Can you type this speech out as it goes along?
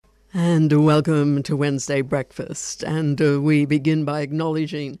And welcome to Wednesday Breakfast. And we begin by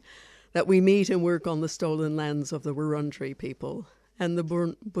acknowledging that we meet and work on the stolen lands of the Wurundjeri people and the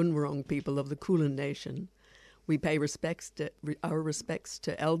Bunurong people of the Kulin Nation. We pay our respects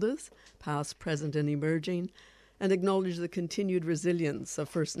to elders, past, present, and emerging, and acknowledge the continued resilience of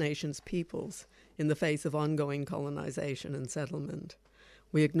First Nations peoples in the face of ongoing colonization and settlement.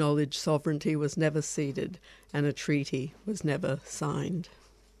 We acknowledge sovereignty was never ceded and a treaty was never signed.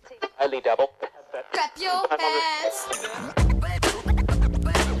 Only double. Clap your hands.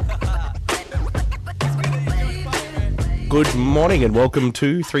 Good morning and welcome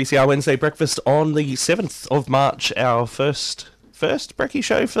to 3CR Wednesday Breakfast on the 7th of March, our first brekkie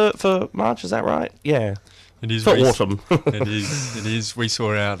show for March, is that right? Yeah. It is for autumn. It is. We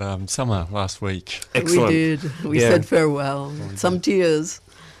saw out summer last week. We Excellent. did. We said farewell. Some tears.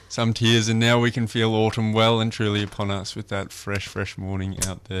 Some tears, and now we can feel autumn well and truly upon us with that fresh morning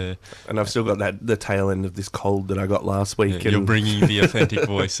out there. And I've still got the tail end of this cold that I got last week. Yeah, you're bringing the authentic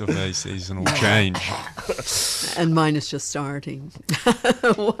voice of a seasonal change. And mine is just starting.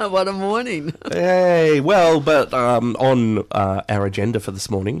 What a morning. Hey, well, but on our agenda for this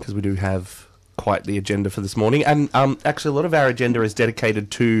morning, because we do have quite the agenda for this morning, and actually a lot of our agenda is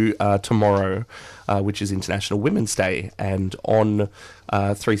dedicated to tomorrow, which is International Women's Day, and on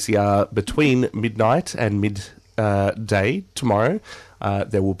 3CR between midnight and midday tomorrow,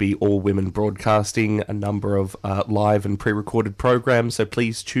 there will be all women broadcasting, a number of live and pre-recorded programs, so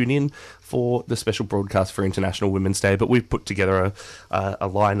please tune in for the special broadcast for International Women's Day. But we've put together a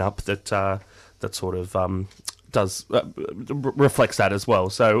lineup that sort of does reflects that as well.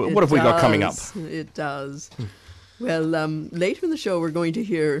 So what have we got coming up? It does. Well, later in the show, we're going to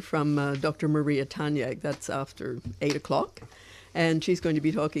hear from Dr. Maria Tanyag. That's after 8 o'clock. And she's going to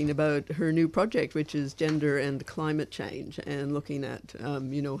be talking about her new project, which is gender and climate change, and looking at,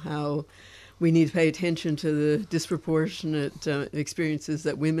 how we need to pay attention to the disproportionate experiences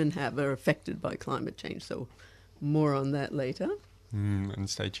that women have are affected by climate change. So more on that later. And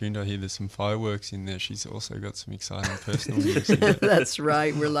stay tuned. I hear there's some fireworks in there. She's also got some exciting personal news in there. That's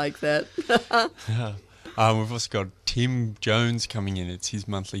right. We're like that. We've also got Tim Jones coming in. It's his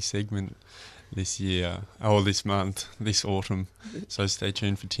monthly segment this autumn. So stay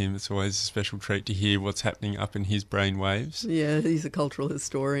tuned for Tim. It's always a special treat to hear what's happening up in his brainwaves. Yeah, he's a cultural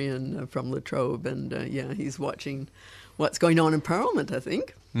historian from La Trobe, and he's watching what's going on in Parliament, I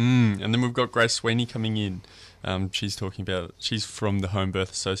think. And then we've got Grace Sweeney coming in. She's from the Home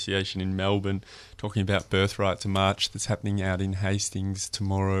Birth Association in Melbourne, talking about Birthright to March that's happening out in Hastings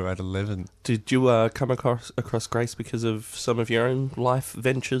tomorrow at 11. Did you come across Grace because of some of your own life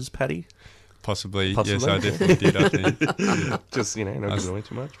ventures, Paddy? Possibly. Yes, I definitely did, I think. Just, not giving away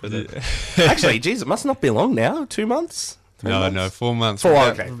too much. But actually, geez, it must not be long now. 2 months? No, 4 months.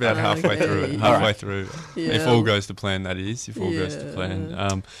 Okay. About halfway through. Through. Yeah. If all goes to plan, that is. If all goes to plan.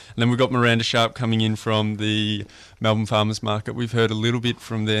 And then we've got Miranda Sharp coming in from the Melbourne Farmers Market. We've heard a little bit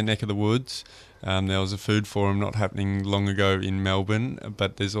from their neck of the woods. There was a food forum not happening long ago in Melbourne,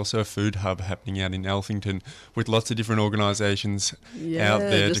 but there's also a food hub happening out in Alphington with lots of different organisations out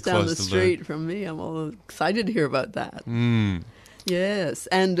there just to down close the the street loop. from me. I'm all excited to hear about that. Yes,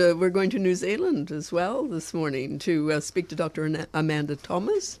 and we're going to New Zealand as well this morning to speak to Dr. Amanda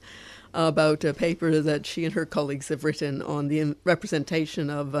Thomas about a paper that she and her colleagues have written on the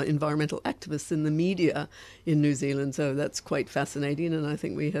representation of environmental activists in the media in New Zealand. So that's quite fascinating, and I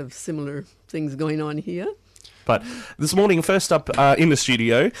think we have similar things going on here. But this morning, first up in the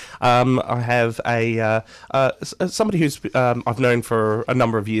studio, I have somebody who's I've known for a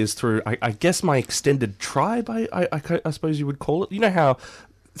number of years through, I guess, my extended tribe, I suppose you would call it. You know how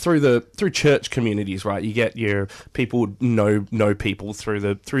through church communities, right? You get your people know people through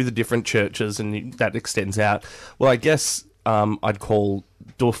the different churches, and that extends out. Well, I guess I'd call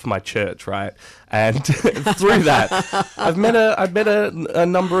Doof my church, right? And through that, I've met a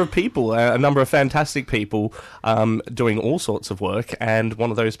number of people, a number of fantastic people doing all sorts of work, and one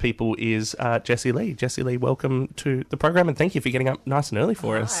of those people is Jessie Lee. Jessie Lee, welcome to the program, and thank you for getting up nice and early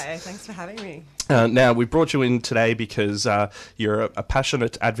for us. Hi, thanks for having me. Now, we brought you in today because you're a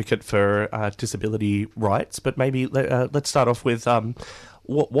passionate advocate for disability rights, but maybe let's start off with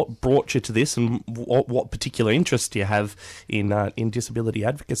what brought you to this, and what particular interest do you have in disability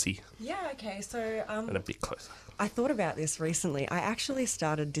advocacy? Yeah, okay, so And a bit closer. I thought about this recently. I actually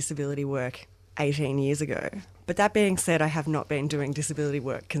started disability work 18 years ago. But that being said, I have not been doing disability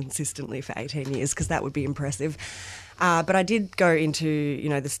work consistently for 18 years because that would be impressive. But I did go into,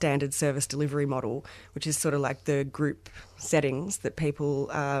 the standard service delivery model, which is sort of like the group settings that people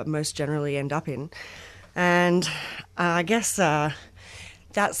most generally end up in. And I guess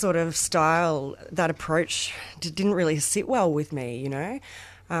that sort of style, that approach didn't really sit well with me, you know,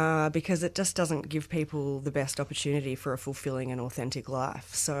 because it just doesn't give people the best opportunity for a fulfilling and authentic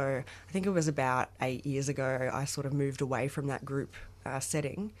life. So I think it was about 8 years ago I sort of moved away from that group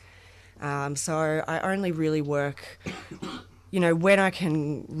setting. So I only really work, you know, when I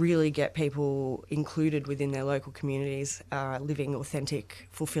can really get people included within their local communities, living authentic,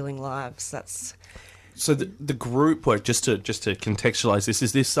 fulfilling lives. That's... So the group work, just to contextualise this,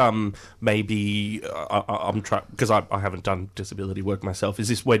 is this maybe I'm trying, because I haven't done disability work myself. Is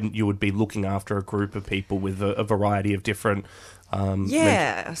this when you would be looking after a group of people with a variety of different?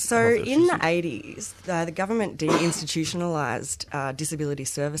 Yeah. So in the 80s, the government deinstitutionalised disability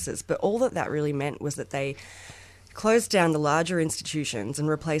services, but all that really meant was that they closed down the larger institutions and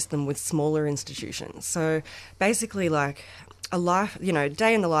replaced them with smaller institutions. So basically, like a life, you know,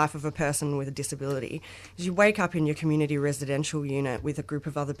 day in the life of a person with a disability is you wake up in your community residential unit with a group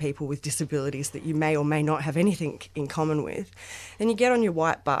of other people with disabilities that you may or may not have anything in common with. Then you get on your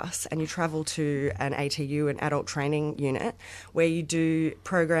white bus and you travel to an ATU, an adult training unit, where you do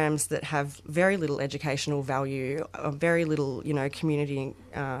programs that have very little educational value, very little, you know, community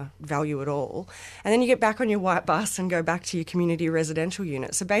value at all. And then you get back on your white bus and go back to your community residential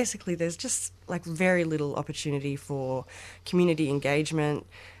unit. So basically there's just like very little opportunity for community engagement,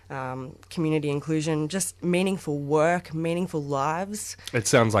 community inclusion, just meaningful work, meaningful lives. It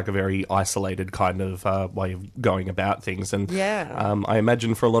sounds like a very isolated kind of way of going about things. And yeah. I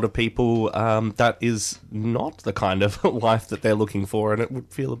imagine for a lot of people that is not the kind of life that they're looking for, and it would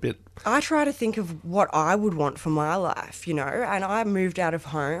feel a bit... I try to think of what I would want for my life, you know, and I moved out of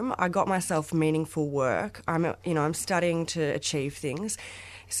home. I got myself meaningful work. I'm studying to achieve things.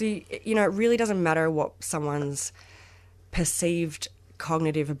 So, you know, it really doesn't matter what someone's perceived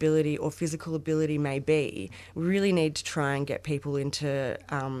cognitive ability or physical ability may be. We really need to try and get people into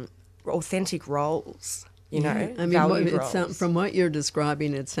authentic roles, you know, I mean, valued roles. from what you're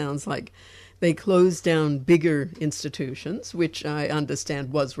describing, it sounds like they closed down bigger institutions, which I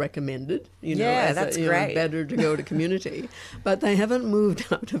understand was recommended, you know, Yeah, as that's you know, great. better to go to community. But they haven't moved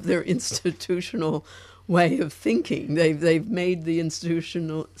out of their institutional way of thinking. They've made the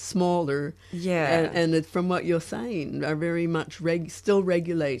institution smaller. Yeah. And it, from what you're saying, are very much still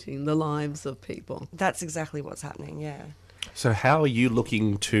regulating the lives of people. That's exactly what's happening, yeah. So how are you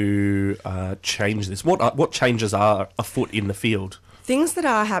looking to change this? What changes are afoot in the field? Things that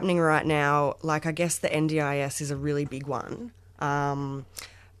are happening right now, like I guess the NDIS is a really big one.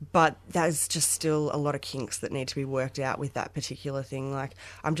 But there's just still a lot of kinks that need to be worked out with that particular thing. Like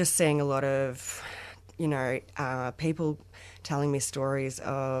I'm just seeing a lot of, you know, people telling me stories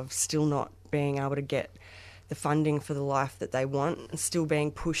of still not being able to get the funding for the life that they want and still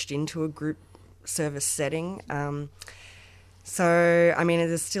being pushed into a group service setting. So, I mean,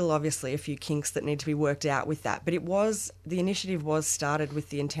 there's still obviously a few kinks that need to be worked out with that. But the initiative was started with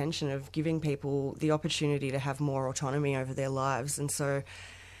the intention of giving people the opportunity to have more autonomy over their lives. And so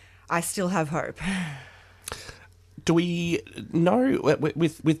I still have hope. Do we know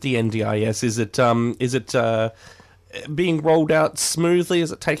with the NDIS, is it being rolled out smoothly?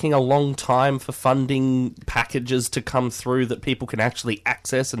 Is it taking a long time for funding packages to come through that people can actually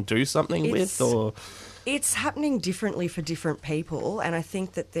access and do something with? Or it's happening differently for different people, and I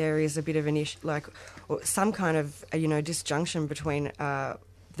think that there is a bit of an issue, like some kind of disjunction between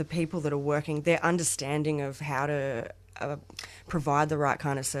the people that are working, their understanding of how to provide the right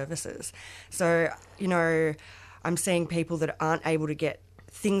kind of services. So, you know, I'm seeing people that aren't able to get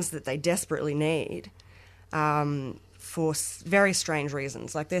things that they desperately need for very strange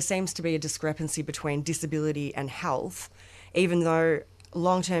reasons. Like there seems to be a discrepancy between disability and health, even though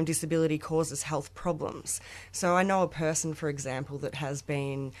long-term disability causes health problems. So I know a person, for example, that has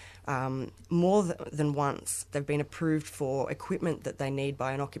been more than once, they've been approved for equipment that they need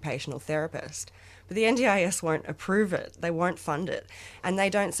by an occupational therapist. But the NDIS won't approve it, they won't fund it. And they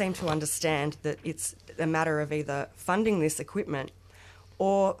don't seem to understand that it's a matter of either funding this equipment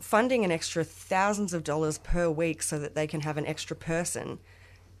or funding an extra thousands of dollars per week so that they can have an extra person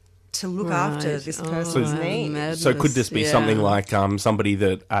to look after this person's needs. So could this be something like somebody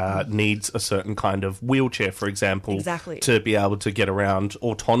that needs a certain kind of wheelchair, for example, Exactly. to be able to get around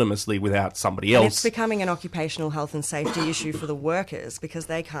autonomously without somebody And else? it's becoming an occupational health and safety issue for the workers because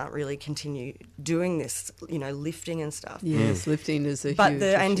they can't really continue doing this, you know, lifting and stuff. Yes, lifting is a But huge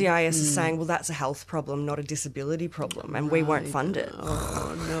the issue. NDIS is saying, well, that's a health problem, not a disability problem, and we won't fund it.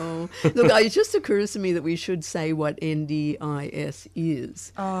 Oh, no. Look, it just occurs to me that we should say what NDIS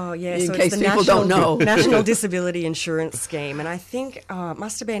is. Oh, yeah. In So case it's the people don't know. National Disability Insurance Scheme. And I think it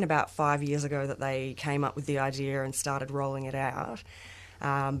must have been about 5 years ago that they came up with the idea and started rolling it out.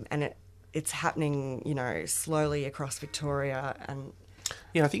 and it's happening, you know, slowly across Victoria. And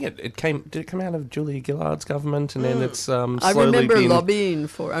Yeah, I think it came. Did it come out of Julia Gillard's government, and then it's slowly I remember been... lobbying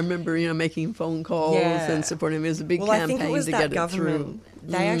for. I remember, you know, making phone calls Yeah. and supporting. It was a big well, I campaign think it was to that get government. it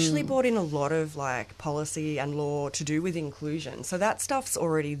through. They actually brought in a lot of like policy and law to do with inclusion. So that stuff's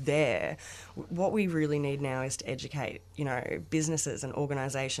already there. What we really need now is to educate, you know, businesses and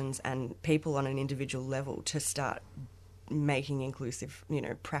organisations and people on an individual level to start making inclusive, you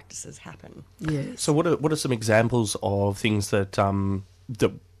know, practices happen. Yes. So what are some examples of things that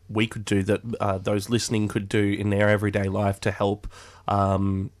that we could do, that those listening could do in their everyday life to help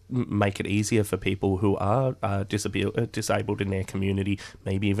make it easier for people who are disabled in their community,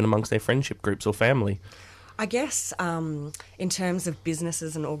 maybe even amongst their friendship groups or family? I guess in terms of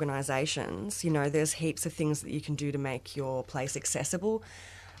businesses and organisations, you know, there's heaps of things that you can do to make your place accessible.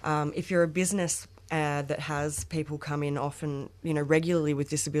 If you're a business that has people come in often, you know, regularly with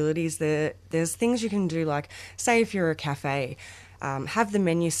disabilities, there's things you can do, like, say if you're a cafe, have the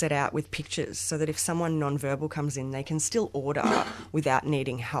menu set out with pictures so that if someone non-verbal comes in, they can still order without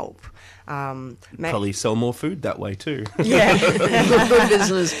needing help. Probably sell more food that way too. Yeah. Good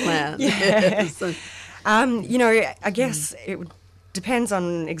business plan. Yeah. Yes. You know, I guess it depends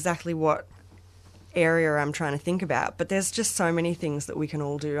on exactly what area I'm trying to think about, but there's just so many things that we can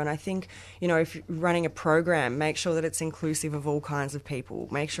all do. And I think, you know, if you're running a program, make sure that it's inclusive of all kinds of people,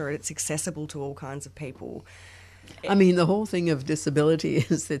 make sure it's accessible to all kinds of people. I mean, the whole thing of disability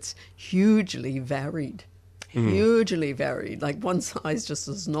is it's hugely varied. Hugely varied. Like, one size just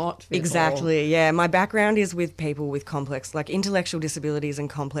does not fit Exactly, yeah. My background is with people with complex, like, intellectual disabilities and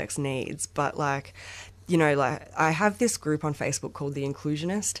complex needs. But, like, you know, like, I have this group on Facebook called The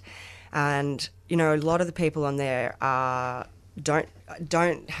Inclusionist, and, you know, a lot of the people on there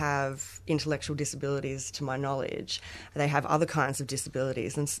don't have intellectual disabilities, to my knowledge. They have other kinds of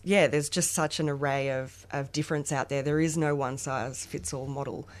disabilities. And, yeah, there's just such an array of difference out there. There is no one-size-fits-all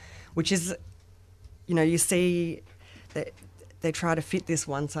model, which is, you know, you see that they try to fit this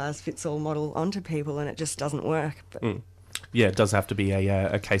one-size-fits-all model onto people and it just doesn't work. But Yeah, it does have to be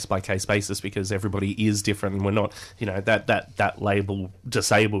a case-by-case basis, because everybody is different, and we're not, you know, that label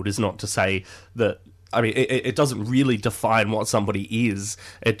disabled is not to say that, I mean, it doesn't really define what somebody is.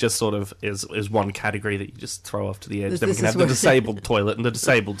 It just sort of is one category that you just throw off to the edge. Then we can have the disabled toilet and the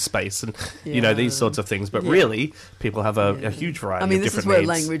disabled space and, you know, these sorts of things. But really, people have a huge variety of different needs. This is where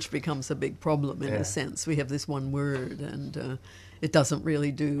language becomes a big problem, in a sense. We have this one word, and it doesn't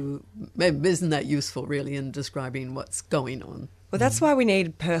really isn't that useful, really, in describing what's going on. Well, that's why we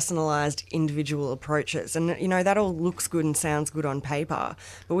need personalised individual approaches. And, you know, that all looks good and sounds good on paper,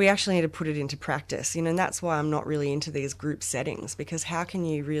 but we actually need to put it into practice. You know, and that's why I'm not really into these group settings, because how can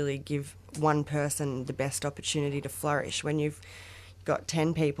you really give one person the best opportunity to flourish when you've got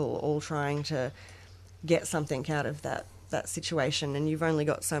 10 people all trying to get something out of that situation, and you've only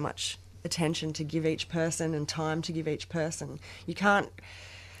got so much attention to give each person and time to give each person? You can't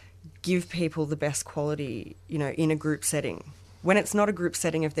give people the best quality, you know, in a group setting when it's not a group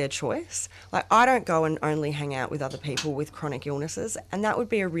setting of their choice. Like, I don't go and only hang out with other people with chronic illnesses, and that would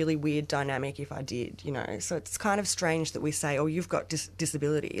be a really weird dynamic if I did, you know. So it's kind of strange that we say, oh, you've got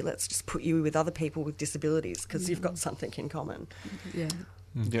disability, let's just put you with other people with disabilities because you've got something in common. Yeah.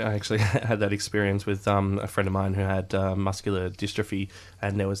 Yeah, I actually had that experience with a friend of mine who had muscular dystrophy,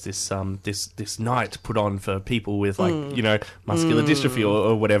 and there was this this night put on for people with, like, you know, muscular dystrophy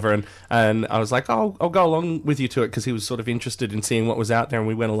or whatever, and I was like, oh, I'll go along with you to it, because he was sort of interested in seeing what was out there, and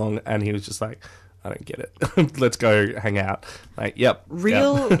we went along, and he was just like, I don't get it. Let's go hang out. Like, yep.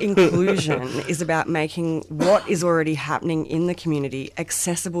 Real inclusion is about making what is already happening in the community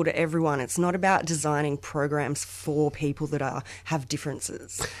accessible to everyone. It's not about designing programs for people that have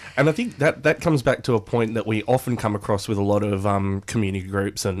differences. And I think that comes back to a point that we often come across with a lot of community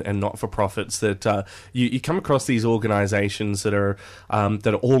groups and not-for-profits, that you come across these organisations that are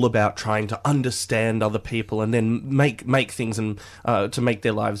all about trying to understand other people and then make things and to make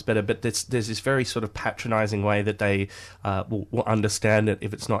their lives better. But there's this very sort of patronising way that they will understand it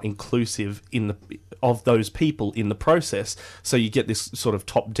if it's not inclusive of those people in the process. So you get this sort of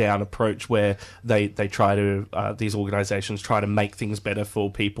top-down approach where they try to these organisations try to make things better for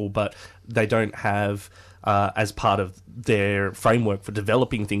people, but they don't have as part of their framework for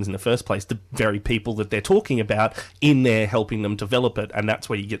developing things in the first place the very people that they're talking about in there helping them develop it, and that's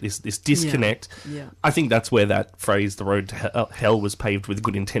where you get this disconnect. Yeah. I think that's where that phrase, the road to hell was paved with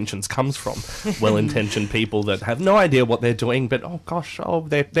good intentions, comes from. Well-intentioned people that have no idea what they're doing, but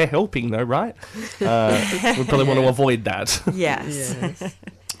they're helping though, right? We probably want to avoid that. Yes. Yes.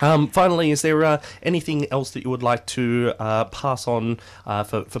 Finally, is there anything else that you would like to pass on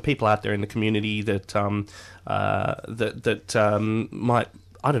for people out there in the community that might,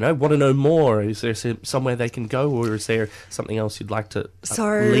 I don't know, want to know more? Is there somewhere they can go, or is there something else you'd like to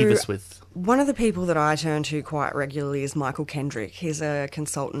leave us with? One of the people that I turn to quite regularly is Michael Kendrick. He's a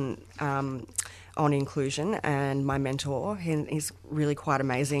consultant on inclusion and my mentor. He's really quite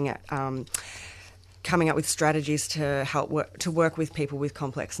amazing at coming up with strategies to help work with people with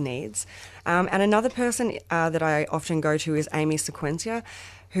complex needs. And another person that I often go to is Amy Sequencia,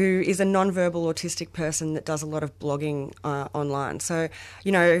 who is a non-verbal autistic person that does a lot of blogging online. So,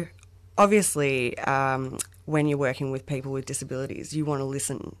 you know, obviously, when you're working with people with disabilities, you want to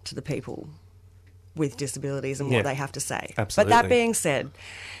listen to the people with disabilities and what they have to say. Absolutely. But that being said,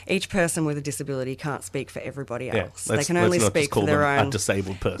 each person with a disability can't speak for everybody else. They can only speak for their own. A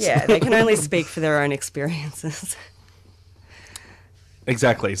disabled person. Yeah, they can only speak for their own experiences.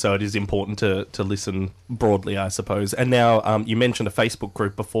 Exactly. So it is important to listen broadly, I suppose. And now you mentioned a Facebook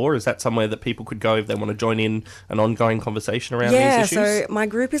group before. Is that somewhere that people could go if they want to join in an ongoing conversation around these issues? Yeah, so my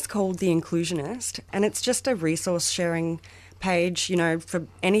group is called The Inclusionist, and it's just a resource sharing page, you know, for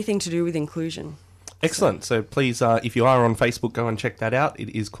anything to do with inclusion. Excellent. So please, if you are on Facebook, go and check that out.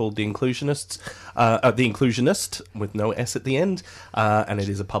 It is called The Inclusionist with no S at the end, and it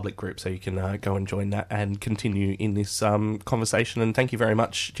is a public group, so you can go and join that and continue in this conversation. And thank you very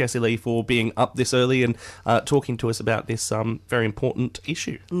much, Jessie Lee, for being up this early and talking to us about this very important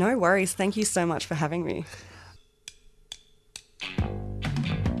issue. No worries. Thank you so much for having me.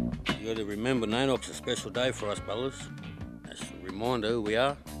 You got to remember, NAIDOC's a special day for us, fellas. That's a reminder who we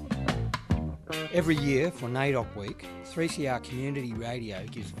are. Every year for NAIDOC Week, 3CR Community Radio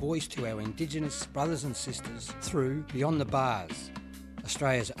gives voice to our Indigenous brothers and sisters through Beyond the Bars,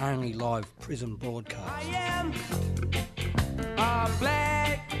 Australia's only live prison broadcast. I am a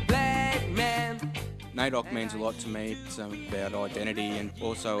black man. NAIDOC means a lot to me. It's about identity and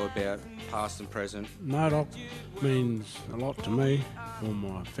also about past and present. NAIDOC means a lot to me, for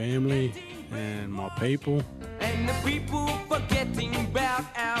my family and my people. And the people forgetting about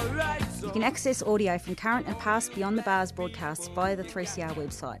our rights. You can access audio from current and past Beyond the Bars broadcasts via the 3CR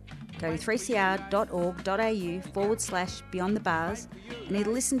website. Go to 3cr.org.au/Beyond the Bars and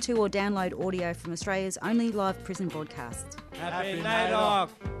either listen to or download audio from Australia's only live prison broadcasts. Happy NAIDOC!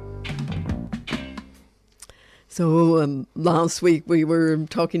 So last week we were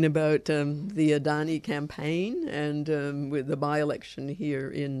talking about the Adani campaign and with the by-election here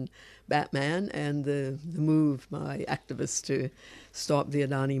in Batman and the move by activists to stop the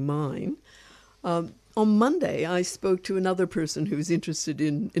Adani mine. On Monday, I spoke to another person who's interested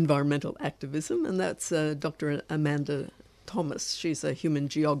in environmental activism, and that's Dr. Amanda Thomas. She's a human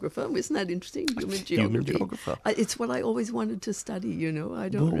geographer. Isn't that interesting? Human geographer. It's what I always wanted to study, you know. I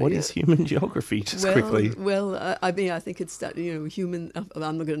don't What is human geography, just quickly? Well, I mean, I think it's, human...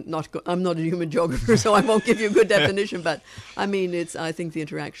 I'm not a human geographer, so I won't give you a good definition, but I mean, I think the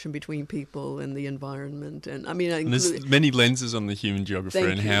interaction between people and the environment, and I mean... there's many lenses on the human geographer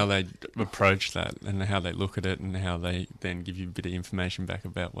and how they approach that and how they look at it and how they then give you a bit of information back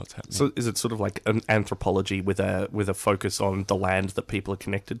about what's happening. So is it sort of like an anthropology with a focus on the land that people are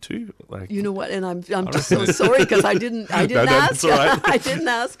connected to? Like, you know what? And I'm just so sorry because I didn't ask. Right. I didn't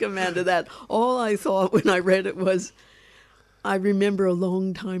ask Amanda that. All I thought when I read it was, I remember a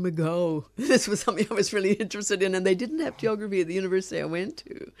long time ago, this was something I was really interested in, and they didn't have geography at the university I went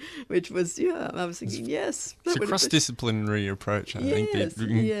to, which was, I was thinking, yes. It's a cross-disciplinary approach, I think, that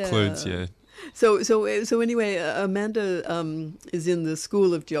includes, So anyway, Amanda is in the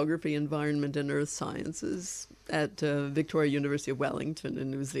School of Geography, Environment and Earth Sciences at Victoria University of Wellington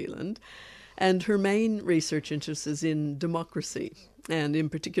in New Zealand. And her main research interest is in democracy, and in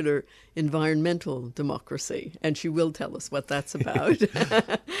particular, environmental democracy. And she will tell us what that's about.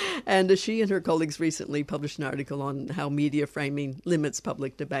 And she and her colleagues recently published an article on how media framing limits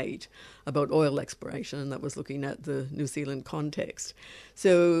public debate about oil exploration, and that was looking at the New Zealand context.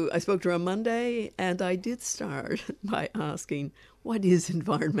 So I spoke to her on Monday, and I did start by asking, what is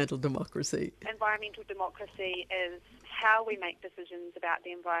environmental democracy? Environmental democracy is how we make decisions about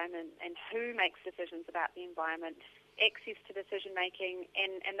the environment and who makes decisions about the environment, access to decision-making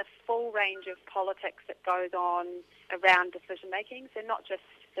and the full range of politics that goes on around decision-making. So not just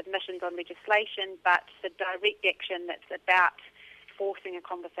submissions on legislation, but the direct action that's about forcing a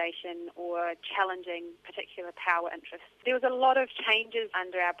conversation or challenging particular power interests. There was a lot of changes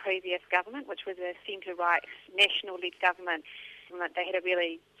under our previous government, which was a centre-right, national-led government. They had a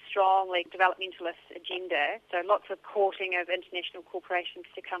really strong developmentalist agenda, so lots of courting of international corporations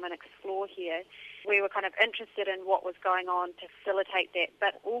to come and explore here. We were kind of interested in what was going on to facilitate that,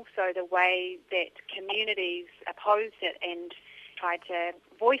 but also the way that communities opposed it and tried to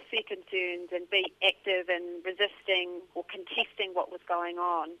voice their concerns and be active in resisting or contesting what was going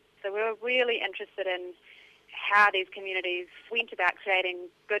on. So we were really interested in how these communities went about creating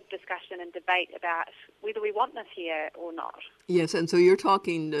good discussion and debate about whether we want this here or not. Yes, and so you're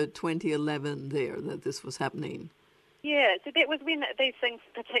talking 2011 there, that this was happening. Yeah, so that was when these things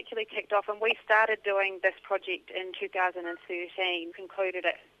particularly kicked off, and we started doing this project in 2013, concluded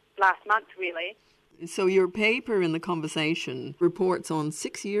it last month really. So your paper in The Conversation reports on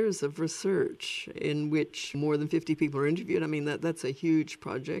 6 years of research in which more than 50 people are interviewed. I mean, that's a huge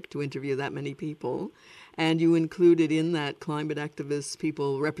project to interview that many people. And you included in that climate activists,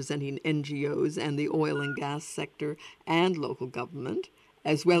 people representing NGOs and the oil and gas sector and local government,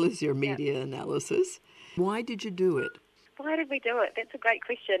 as well as your media analysis. Why did you do it? Why did we do it? That's a great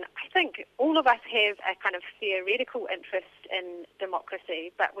question. I think all of us have a kind of theoretical interest in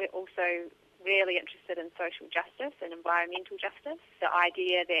democracy, but we're also really interested in social justice and environmental justice. The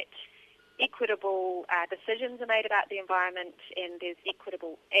idea that equitable decisions are made about the environment and there's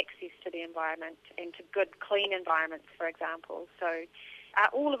equitable access to the environment and to good, clean environments, for example. So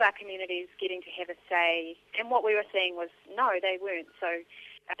all of our communities getting to have a say. And what we were seeing was, no, they weren't. So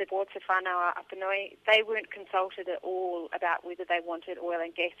the Board Te Whanau Apanui, they weren't consulted at all about whether they wanted oil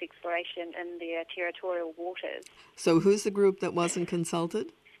and gas exploration in their territorial waters. So who's the group that wasn't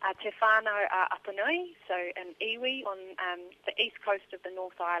consulted? Te Whanau Apanui, so in iwi on the east coast of the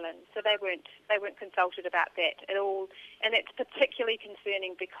North Island. So they weren't consulted about that at all, and it's particularly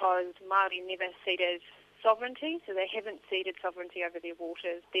concerning because Māori never ceded sovereignty, so they haven't ceded sovereignty over their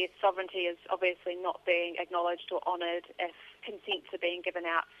waters. Their sovereignty is obviously not being acknowledged or honoured if consents are being given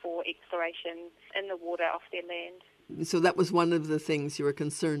out for exploration in the water off their land. So that was one of the things you were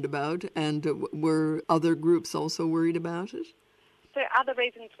concerned about, and were other groups also worried about it? So other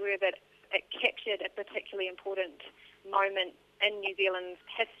reasons were that it captured a particularly important moment in New Zealand's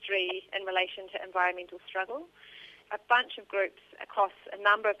history in relation to environmental struggle. A bunch of groups across a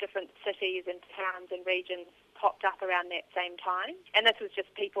number of different cities and towns and regions popped up around that same time. And this was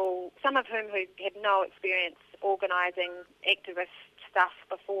just people, some of whom who had no experience organising activist stuff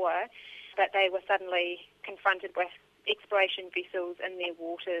before, but they were suddenly confronted with exploration vessels in their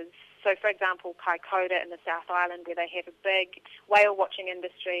waters. So, for example, Kaikoura in the South Island, where they have a big whale watching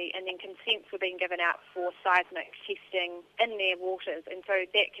industry, and then consents were being given out for seismic testing in their waters. And so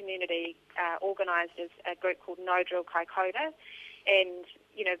that community organised as a group called No Drill Kaikoura, and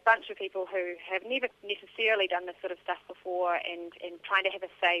a bunch of people who have never necessarily done this sort of stuff before and trying to have a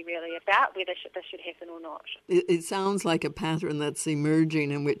say really about whether this should happen or not. It sounds like a pattern that's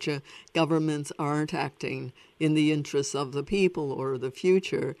emerging in which governments aren't acting in the interests of the people or the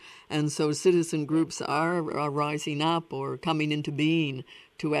future, and so citizen groups are rising up or coming into being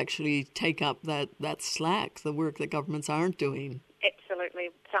to actually take up that slack, the work that governments aren't doing. Absolutely,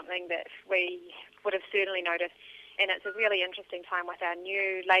 something that we would have certainly noticed. And it's a really interesting time with our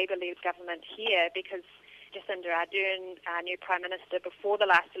new Labour-led government here because Jacinda Ardern, our new Prime Minister, before the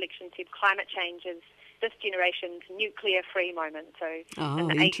last election said climate change is this generation's nuclear-free moment. So in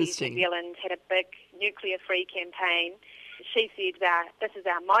the 80s, New Zealand had a big nuclear-free campaign. She said that this is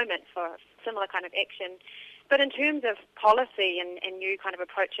our moment for similar kind of action. But in terms of policy and new kind of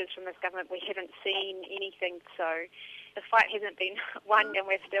approaches from this government, we haven't seen anything. So the fight hasn't been won, and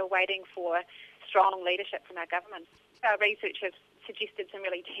we're still waiting for strong leadership from our government. Our research has suggested some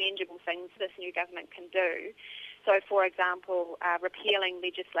really tangible things this new government can do. So, for example, repealing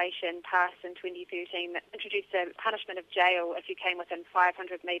legislation passed in 2013 that introduced a punishment of jail if you came within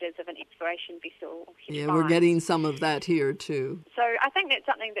 500 metres of an exploration vessel. Yeah, we're getting some of that here too. So I think that's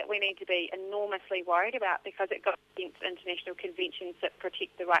something that we need to be enormously worried about because it goes against international conventions that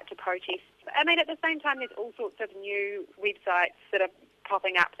protect the right to protest. I mean, at the same time, there's all sorts of new websites that are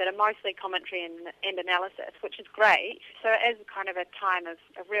popping up that are mostly commentary and analysis, which is great. So it is kind of a time of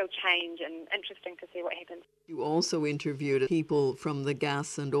real change and interesting to see what happens. You also interviewed people from the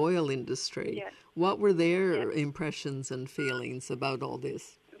gas and oil industry. Yeah. What were their impressions and feelings about all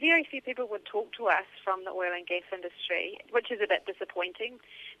this? Very few people would talk to us from the oil and gas industry, which is a bit disappointing.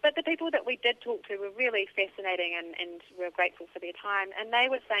 But the people that we did talk to were really fascinating and we're grateful for their time. And they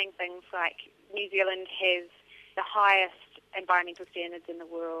were saying things like New Zealand has the highest environmental standards in the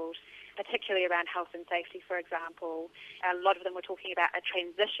world, particularly around health and safety, for example. A lot of them were talking about a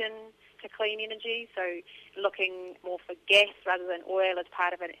transition to clean energy, so looking more for gas rather than oil as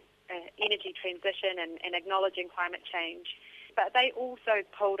part of an energy transition and acknowledging climate change. but they also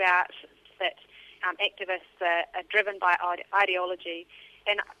pulled out that activists are driven by ideology,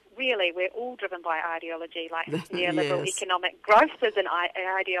 and really we're all driven by ideology, like neoliberal Yes. economic growth is an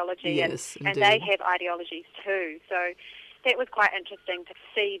ideology, Yes, and indeed. they have ideologies too. So that was quite interesting to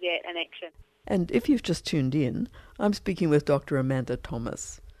see that in action. And if you've just tuned in, I'm speaking with Dr. Amanda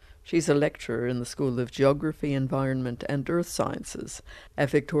Thomas. She's a lecturer in the School of Geography, Environment and Earth Sciences at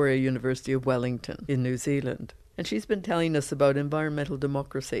Victoria University of Wellington in New Zealand. And she's been telling us about environmental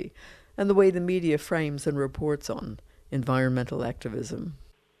democracy and the way the media frames and reports on environmental activism.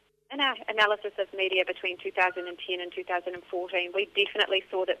 In our analysis of media between 2010 and 2014, we definitely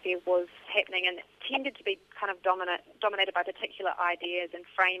saw that there was happening, and it tended to be kind of dominated by particular ideas and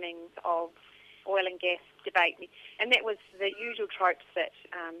framings of oil and gas debate. And that was the usual tropes that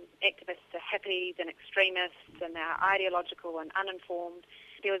activists are hippies and extremists and are ideological and uninformed.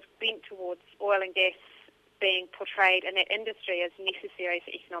 There was bent towards oil and gas being portrayed in that industry as necessary for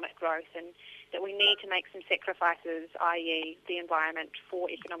economic growth, and that we need to make some sacrifices, i.e. the environment, for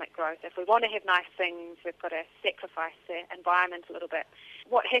economic growth. If we want to have nice things, we've got to sacrifice the environment a little bit.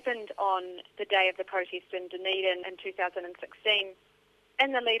 What happened on the day of the protest in Dunedin in 2016, in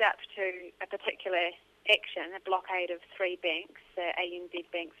the lead up to a particular action, a blockade of 3 banks, the ANZ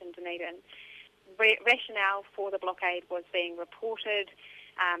banks in Dunedin, rationale for the blockade was being reported,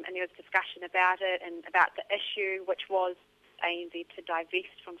 and there was discussion about it and about the issue, which was ANZ to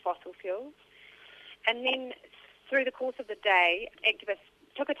divest from fossil fuels. And then through the course of the day, activists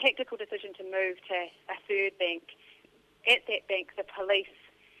took a tactical decision to move to a 3rd bank. At that bank, the police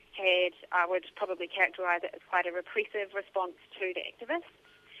had, I would probably characterise it as quite a repressive response to the activists,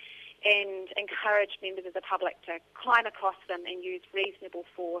 and encouraged members of the public to climb across them and use reasonable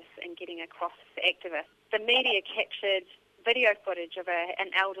force in getting across the activists. The media captured video footage of an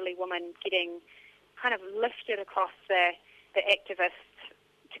elderly woman getting kind of lifted across the activists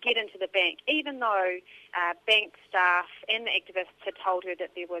to get into the bank, even though bank staff and the activists had told her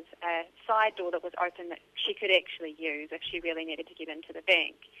that there was a side door that was open that she could actually use if she really needed to get into the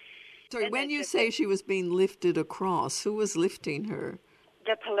bank. Sorry, when you say she was being lifted across, who was lifting her?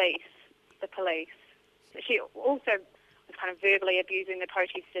 The police. She also was kind of verbally abusing the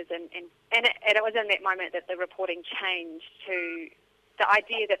protesters, and it was in that moment that the reporting changed to the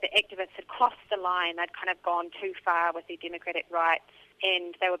idea that the activists had crossed the line. They'd kind of gone too far with their democratic rights,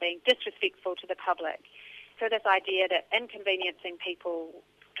 and they were being disrespectful to the public. So this idea that inconveniencing people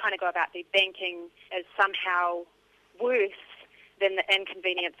trying to go about their banking is somehow worse than the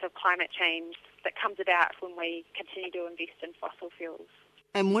inconvenience of climate change that comes about when we continue to invest in fossil fuels.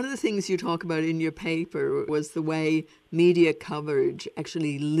 And one of the things you talk about in your paper was the way media coverage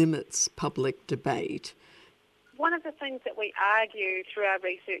actually limits public debate. One of the things that we argue through our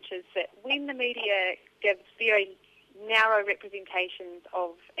research is that when the media gives very narrow representations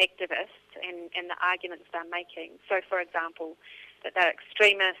of activists and the arguments they're making, so for example, that they're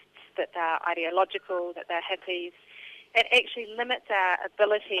extremists, that they're ideological, that they're hippies, it actually limits our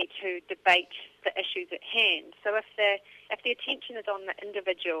ability to debate the issues at hand. So if the attention is on the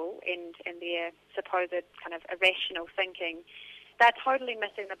individual and their supposed kind of irrational thinking, they're totally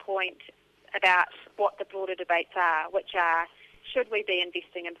missing the point about what the broader debates are, which are, should we be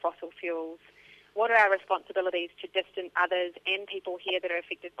investing in fossil fuels? What are our responsibilities to distant others and people here that are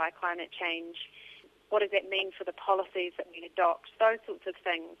affected by climate change? What does that mean for the policies that we adopt? Those sorts of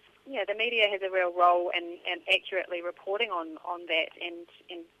things. Yeah, the media has a real role in accurately reporting on that and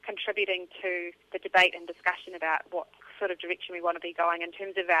contributing to the debate and discussion about what sort of direction we want to be going in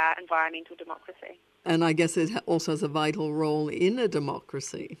terms of our environmental democracy. And I guess it also has a vital role in a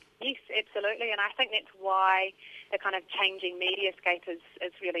democracy. Yes, absolutely, and I think that's why the kind of changing mediascape is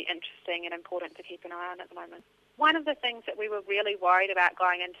really interesting and important to keep an eye on at the moment. One of the things that we were really worried about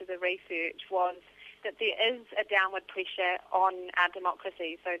going into the research was that there is a downward pressure on our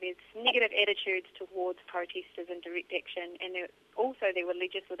democracy. So there's negative attitudes towards protesters and direct action, and there were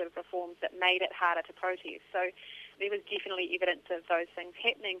legislative reforms that made it harder to protest. So there was definitely evidence of those things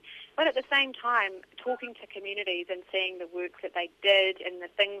happening. But at the same time, talking to communities and seeing the work that they did and the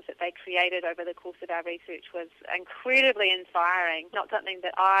things that they created over the course of our research was incredibly inspiring, not something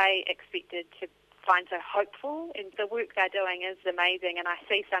that I expected to find so hopeful, and the work they're doing is amazing, and I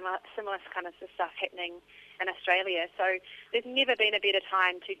see similar kind of stuff happening in Australia. So there's never been a better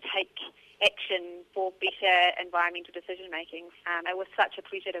time to take action for better environmental decision making. It was such a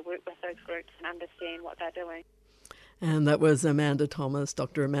pleasure to work with those groups and understand what they're doing. And that was Amanda Thomas,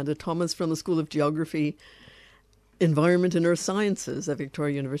 Dr. Amanda Thomas from the School of Geography, Environment and Earth Sciences at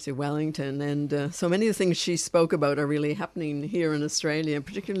Victoria University of Wellington. And so many of the things she spoke about are really happening here in Australia,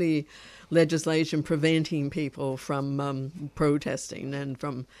 particularly legislation preventing people from protesting and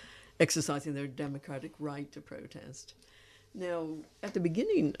from exercising their democratic right to protest. Now, at the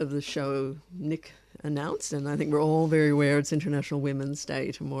beginning of the show, Nick announced, and I think we're all very aware, it's International Women's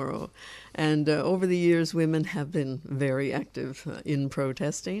Day tomorrow. And over the years, women have been very active in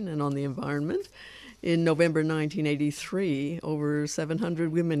protesting and on the environment. In November 1983, over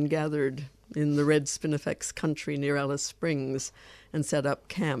 700 women gathered in the Red Spinifex country near Alice Springs and set up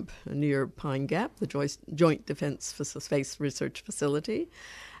camp near Pine Gap, the Joint Defense Space Research Facility.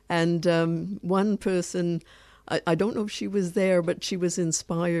 And one person, I don't know if she was there, but she was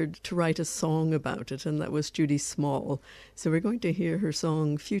inspired to write a song about it, and that was Judy Small. So we're going to hear her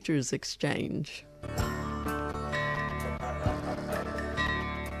song, Futures Exchange.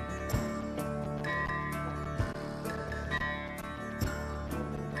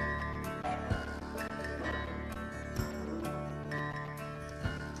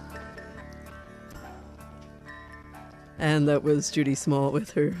 And that was Judy Small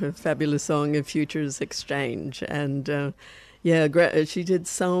with her fabulous song of Futures Exchange. And she did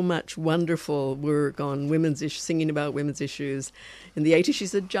so much wonderful work on singing about women's issues. In the 80s,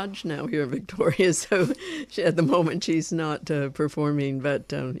 she's a judge now here in Victoria, so at the moment she's not performing,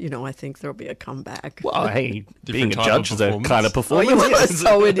 but, I think there'll be a comeback. Well, hey, being a judge is a kind of performance. Oh, yes,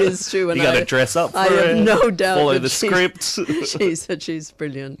 so it is true. And you got to dress up for I have no doubt follow the script. She's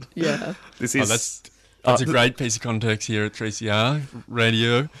brilliant, yeah. That's a great piece of context here at 3CR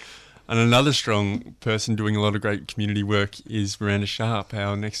Radio. And another strong person doing a lot of great community work is Miranda Sharp,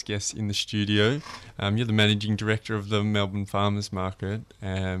 our next guest in the studio. You're the Managing Director of the Melbourne Farmers Market,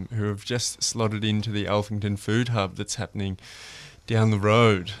 who have just slotted into the Alphington Food Hub that's happening down the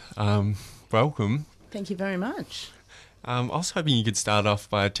road. Welcome. Thank you very much. I was hoping you could start off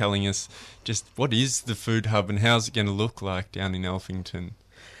by telling us just what is the Food Hub and how's it going to look like down in Alphington?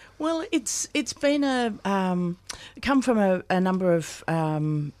 Well, it's been come from a number of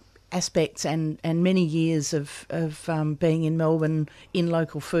aspects and many years of being in Melbourne in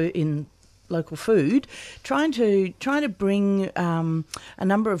local food, trying to bring a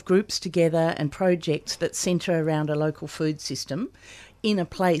number of groups together and projects that centre around a local food system in a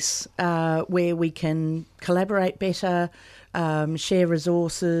place where we can collaborate better, share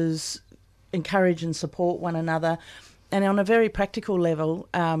resources, encourage and support one another, and on a very practical level,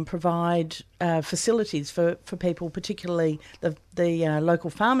 provide facilities for people, particularly the local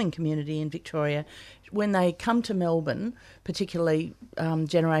farming community in Victoria, when they come to Melbourne, particularly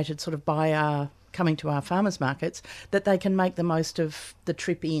generated sort of by our coming to our farmers markets, that they can make the most of the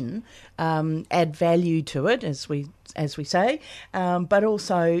trip in, add value to it, as we say, but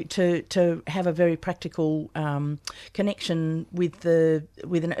also to have a very practical connection with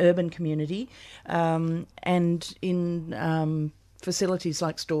an urban community, and in facilities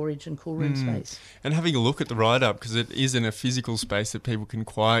like storage and cool room space. And having a look at the write-up, because it isn't a physical space that people can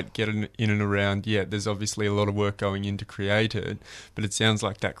quite get in and around yet. There's obviously a lot of work going in to create it, but it sounds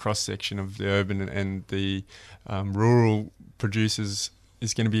like that cross-section of the urban and the rural producers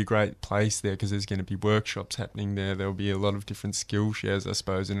is going to be a great place there, because there's going to be workshops happening there. There'll be a lot of different skill shares, I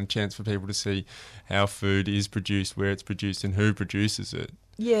suppose, and a chance for people to see how food is produced, where it's produced and who produces it.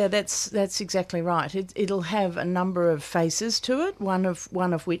 Yeah, that's exactly right. It'll have a number of faces to it. One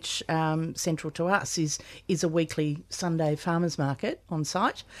of which central to us is a weekly Sunday farmers market on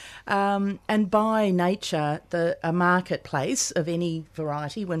site, and by nature a marketplace of any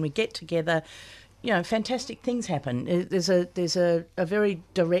variety. When we get together, fantastic things happen. There's a very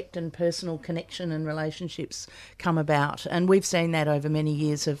direct and personal connection and relationships come about, and we've seen that over many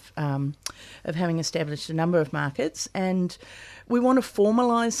years of having established a number of markets, and we want to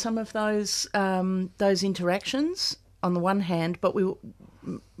formalise some of those interactions on the one hand, but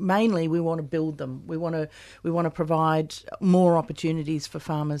mainly we want to build them. We want to provide more opportunities for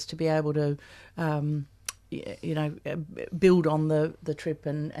farmers to be able to build on the trip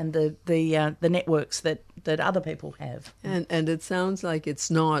and the networks that other people have. And it sounds like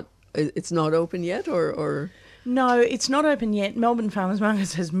it's not open yet, or No, it's not open yet. Melbourne Farmers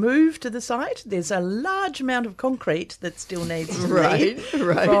Markets has moved to the site. There's a large amount of concrete that still needs to right.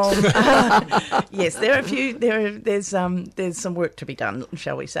 Yes, there are a few. There's some work to be done,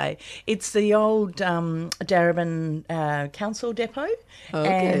 shall we say? It's the old Darebin Council Depot,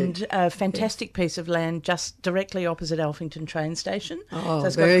 and a fantastic piece of land just directly opposite Alphington train station. Oh, so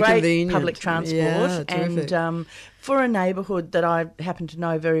it's very got great convenient. public transport, Yeah, terrific. and for a neighbourhood that I happen to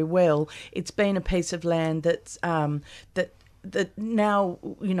know very well, it's been a piece of land that that now,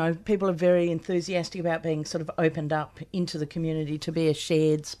 people are very enthusiastic about being sort of opened up into the community to be a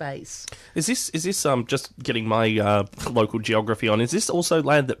shared space. Is this just getting my local geography on? Is this also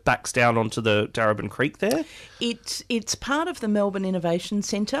land that backs down onto the Darebin Creek there? It's part of the Melbourne Innovation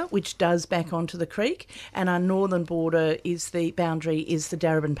Centre, which does back onto the creek, and our northern border is the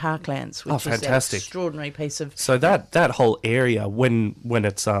Darebin Parklands, which is an extraordinary piece of. So that whole area, when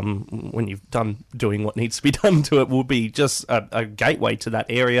it's when you've done doing what needs to be done to it, will be just a gateway to that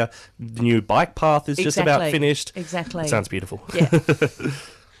area. The new bike path is just about finished. Exactly. It sounds beautiful. Yeah.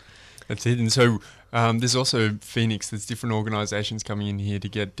 That's it. And so there's also Phoenix. There's different organisations coming in here to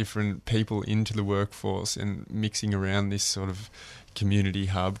get different people into the workforce and mixing around this sort of community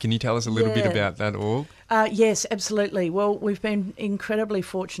hub. Can you tell us a little bit about that org? Yes, absolutely. Well, we've been incredibly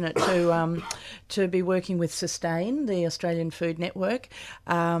fortunate to be working with Sustain, the Australian Food Network,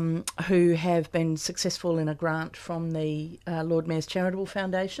 who have been successful in a grant from the Lord Mayor's Charitable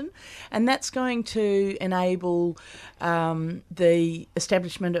Foundation, and that's going to enable the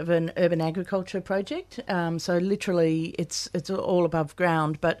establishment of an urban agriculture project. So literally, it's all above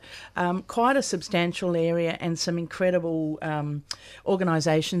ground, but quite a substantial area and some incredible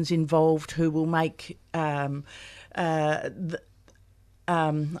organisations involved who will make I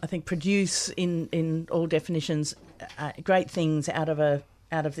think produce in all definitions great things out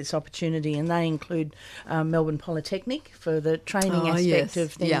of this opportunity, and they include Melbourne Polytechnic for the training aspect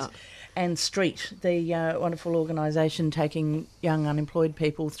of things, and Street, the wonderful organisation taking young unemployed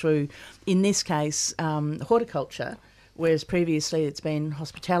people through, in this case, horticulture, whereas previously it's been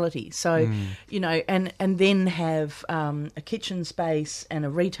hospitality. So, and then have a kitchen space and a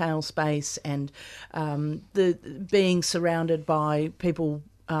retail space, and the being surrounded by people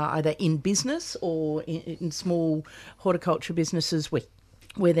either in business or in small horticulture businesses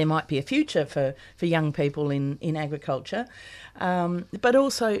where there might be a future for young people in agriculture,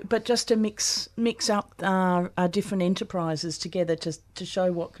 but just to mix up our different enterprises together to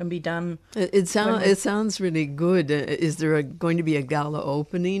show what can be done. It sounds really good. Is there going to be a gala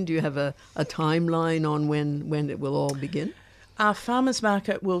opening? Do you have a timeline on when it will all begin? Our farmers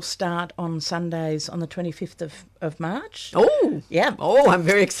market will start on Sundays on the 25th of March. Oh, yeah. Oh, I'm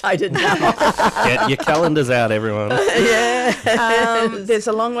very excited now. Get your calendars out, everyone. There's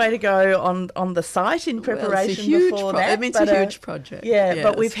a long way to go on the site in preparation before that. It's a huge project. Yeah, yes.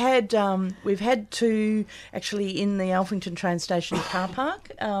 But we've had two actually in the Alphington train station car park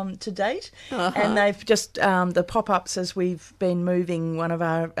to date, and they've just the pop-ups as we've been moving one of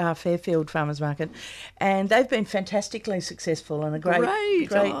our Fairfield farmers market, and they've been fantastically successful. And a great.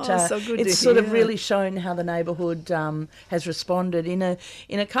 So good it's to sort hear. of really shown how the neighbourhood has responded in a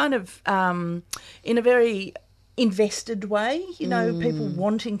kind of in a very invested way. People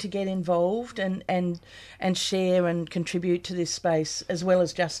wanting to get involved and share and contribute to this space, as well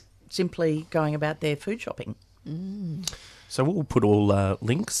as just simply going about their food shopping. So we'll put all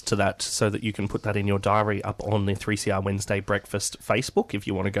links to that so that you can put that in your diary up on the 3CR Wednesday Breakfast Facebook if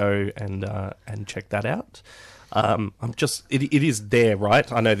you want to go and check that out. It is there, right?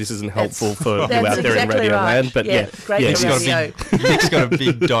 I know this isn't helpful for you out there exactly in Radio right. Land, but Nick's got a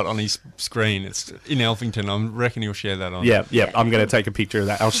big dot on his screen. It's in Alphington. I reckon he'll share that on. Yeah. I'm going to take a picture of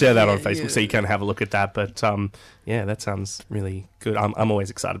that. I'll share that on Facebook so you can have a look at that. But that sounds really good. I'm always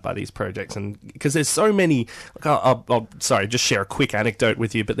excited by these projects, and because there's so many. I'll just share a quick anecdote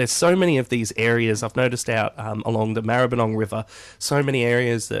with you. But there's so many of these areas I've noticed out along the Maribyrnong River. So many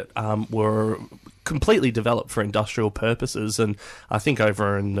areas that were completely developed for industrial purposes, and I think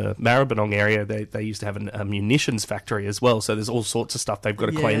over in the Maribyrnong area they used to have a munitions factory as well, so there's all sorts of stuff they've got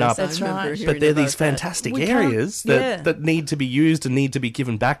to clean up. That's right. But they're these fantastic areas that need to be used and need to be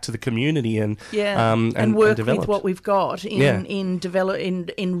given back to the community and work developed. with what we've got in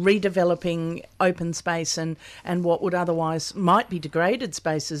redeveloping open space and what would otherwise might be degraded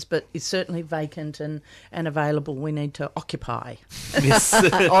spaces, but is certainly vacant and available. We need to occupy. Yes.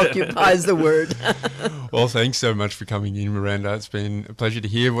 Occupy is the word. Well, thanks so much for coming in, Miranda. It's been a pleasure to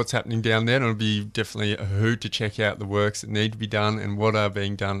hear what's happening down there, and it'll be definitely a hoot to check out the works that need to be done and what are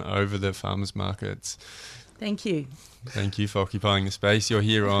being done over the farmers markets. Thank you. Thank you for occupying the space. You're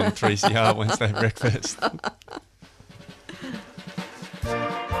here on 3CR Wednesday Breakfast.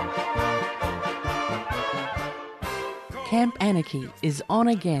 Camp Anarchy is on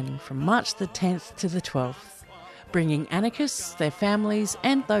again from March the 10th to the 12th, bringing anarchists, their families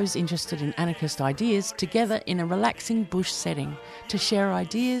and those interested in anarchist ideas together in a relaxing bush setting to share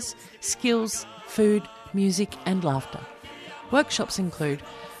ideas, skills, food, music and laughter. Workshops include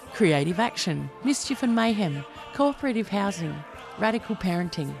creative action, mischief and mayhem, cooperative housing, radical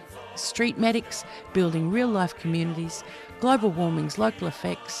parenting, street medics, building real-life communities, global warming's local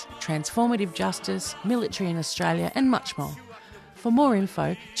effects, transformative justice, military in Australia, and much more. For more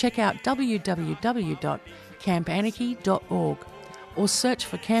info, check out www.campanarchy.org or search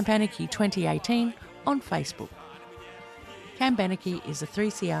for Camp Anarchy 2018 on Facebook. Camp Anarchy is a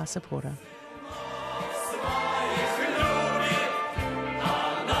 3CR supporter.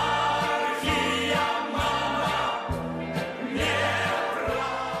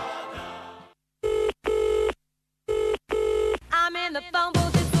 I'm in the phone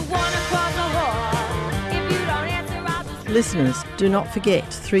booth, it's the one across the hall. If you don't answer, I'll just... Listeners, do not forget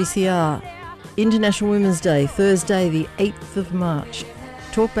 3CR, International Women's Day, Thursday the 8th of March.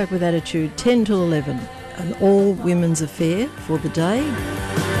 Talk Back with Attitude, 10 till 11, an all-women's affair for the day.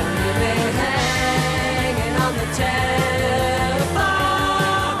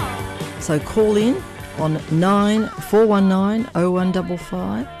 So call in on 9419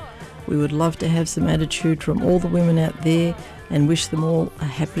 0155. We would love to have some attitude from all the women out there and wish them all a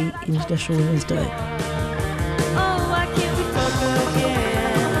happy International Women's Day.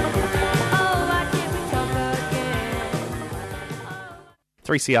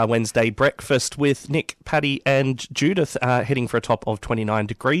 3CR Wednesday breakfast with Nick, Paddy and Judith, heading for a top of 29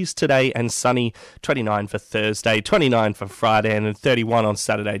 degrees today and sunny, 29 for Thursday, 29 for Friday and 31 on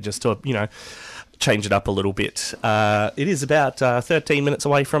Saturday, just to, change it up a little bit. It is about 13 minutes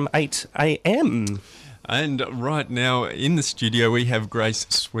away from 8 a.m. And right now in the studio we have Grace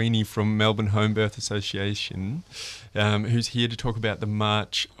Sweeney from Melbourne Home Birth Association, who's here to talk about the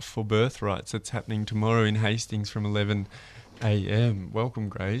March for Birthrights that's happening tomorrow in Hastings from 11 a.m. Welcome,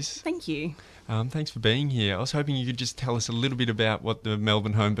 Grace. Thank you. Thanks for being here. I was hoping you could just tell us a little bit about what the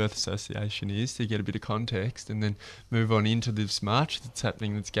Melbourne Home Birth Association is to get a bit of context and then move on into this march that's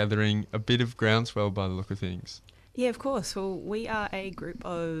happening that's gathering a bit of groundswell by the look of things. Yeah, of course. Well, we are a group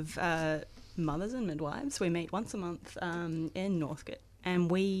of mothers and midwives. We meet once a month in Northcote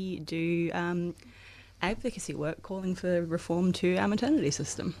and we do advocacy work calling for reform to our maternity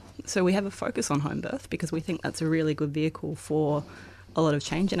system. So we have a focus on home birth because we think that's a really good vehicle for a lot of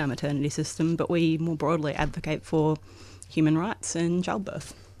change in our maternity system, but we more broadly advocate for human rights and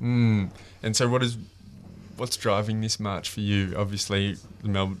childbirth. And so what's driving this march for you? Obviously the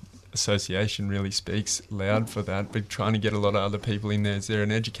Melbourne Association really speaks loud for that, but trying to get a lot of other people in there. Is there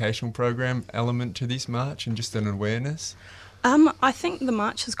an educational program element to this march and just an awareness? I think the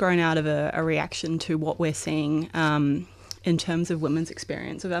march has grown out of a reaction to what we're seeing in terms of women's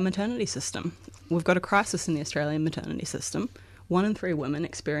experience of our maternity system. We've got a crisis in the Australian maternity system. 1 in 3 women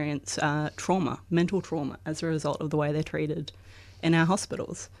experience trauma, mental trauma, as a result of the way they're treated in our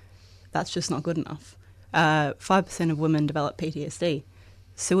hospitals. That's just not good enough. 5% of women develop PTSD.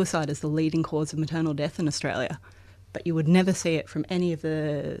 Suicide is the leading cause of maternal death in Australia, but you would never see it from any of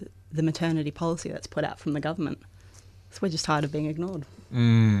the maternity policy that's put out from the government. So we're just tired of being ignored.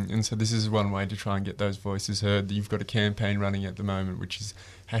 And so this is one way to try and get those voices heard. You've got a campaign running at the moment, which is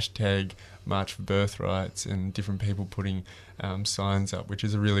hashtag March for Birthrights, and different people putting signs up, which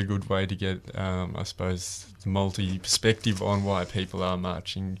is a really good way to get, I suppose, the multi-perspective on why people are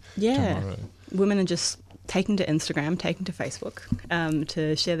marching tomorrow. Women are just taking to Instagram, taking to Facebook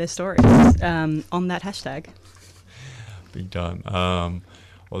to share their stories on that hashtag. Big time.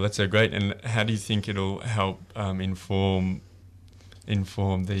 Well, that's so great. And how do you think it'll help inform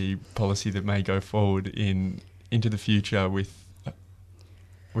the policy that may go forward into the future with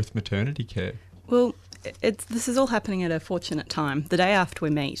maternity care? Well, this is all happening at a fortunate time. The day after we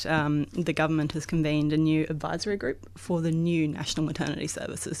meet, the government has convened a new advisory group for the new National Maternity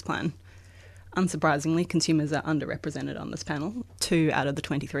Services Plan. Unsurprisingly, consumers are underrepresented on this panel. 2 out of the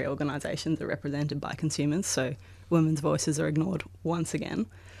 23 organisations are represented by consumers, so women's voices are ignored once again.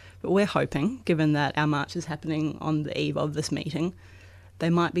 But we're hoping, given that our march is happening on the eve of this meeting, they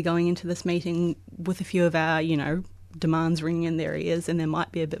might be going into this meeting with a few of our, demands ringing in their ears, and there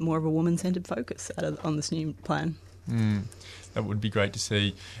might be a bit more of a woman-centred focus on this new plan. That would be great to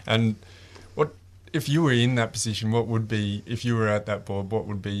see. And if you were in that position, if you were at that board, what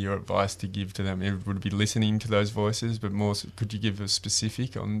would be your advice to give to them? Would it be listening to those voices, but more, could you give a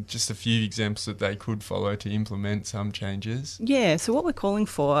specific on just a few examples that they could follow to implement some changes? Yeah, so what we're calling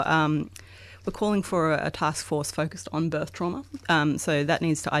for, a task force focused on birth trauma. So that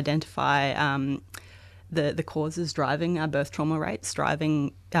needs to identify the causes driving our birth trauma rates,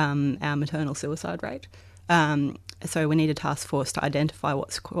 driving our maternal suicide rate. So we need a task force to identify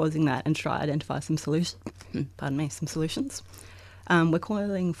what's causing that and try to identify some solutions. We're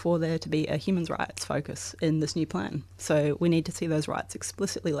calling for there to be a human rights focus in this new plan. So we need to see those rights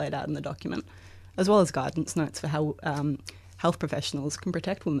explicitly laid out in the document, as well as guidance notes for how health professionals can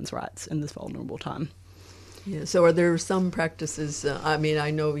protect women's rights in this vulnerable time. Yeah. So are there some practices, I mean,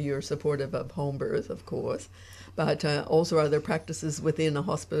 I know you're supportive of home birth, of course, but also are there practices within a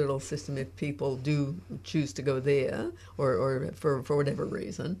hospital system if people do choose to go there or for whatever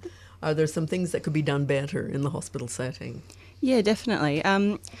reason? Are there some things that could be done better in the hospital setting? Yeah, definitely.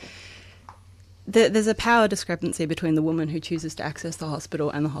 There's a power discrepancy between the woman who chooses to access the hospital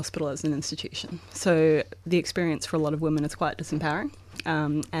and the hospital as an institution. So the experience for a lot of women is quite disempowering,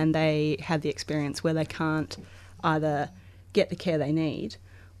 and they have the experience where they can't either get the care they need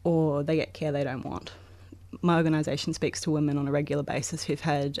or they get care they don't want. My organisation speaks to women on a regular basis who've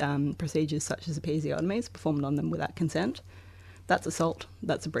had procedures such as episiotomies performed on them without consent. That's assault.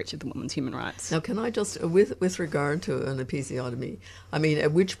 That's a breach of the woman's human rights. Now, can I just, with regard to an episiotomy, I mean,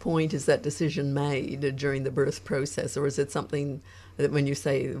 at which point is that decision made during the birth process, or is it something that when you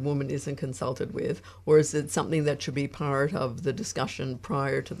say the woman isn't consulted with, or is it something that should be part of the discussion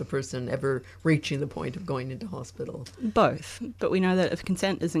prior to the person ever reaching the point of going into hospital? Both, but we know that if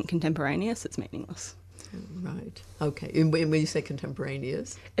consent isn't contemporaneous, it's meaningless. Right. Okay. And when you say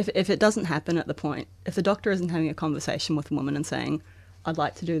contemporaneous? If it doesn't happen at the point, if the doctor isn't having a conversation with a woman and saying, I'd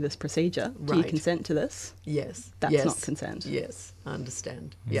like to do this procedure, do you consent to this? Yes. That's not consent. Yes, I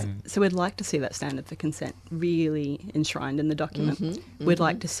understand. Yeah. So we'd like to see that standard for consent really enshrined in the document. Mm-hmm. We'd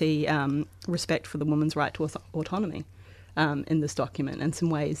like to see respect for the woman's right to autonomy in this document and some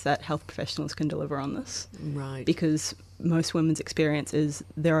ways that health professionals can deliver on this. Right. Because most women's experience is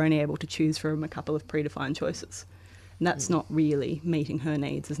they're only able to choose from a couple of predefined choices. And that's not really meeting her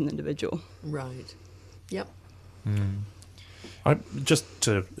needs as an individual. Right. Yep. Just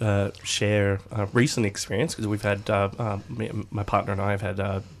to share a recent experience, because we've had, my partner and I have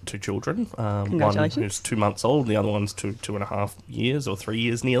had 2 children. One who's 2 months old, the other one's 2.5 years or 3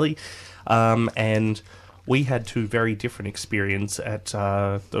 years nearly. And we had 2 very different experiences at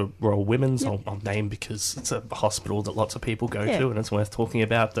the Royal Women's. Yep. I'll name because it's a hospital that lots of people go to, and it's worth talking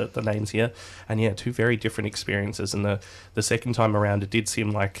about the names here. And 2 very different experiences. And the second time around, it did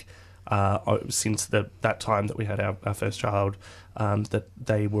seem like since that time that we had our first child, that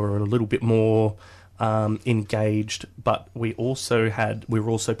they were a little bit more engaged, but we were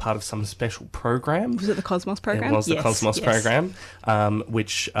also part of some special program. Was it the Cosmos program? It was the Cosmos program,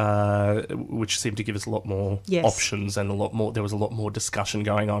 which seemed to give us a lot more options and there was a lot more discussion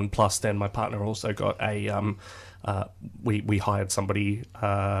going on. Plus, then my partner also got we hired somebody,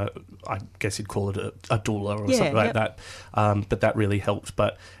 I guess you'd call it a doula or something like that, but that really helped.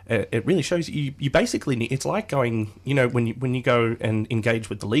 But it really shows you basically need, it's like going, when you go and engage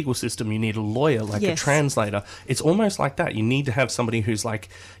with the legal system, you need a lawyer, like a translator. It's almost like that. You need to have somebody who's like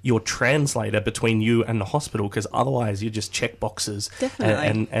your translator between you and the hospital, because otherwise you just check boxes.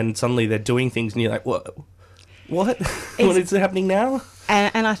 Definitely. And suddenly they're doing things and you're like, what? What is happening now?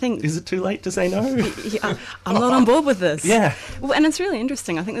 And I think... Is it too late to say no? I'm not on board with this. Yeah. Well, and it's really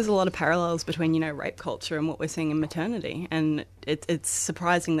interesting. I think there's a lot of parallels between, rape culture and what we're seeing in maternity. And it's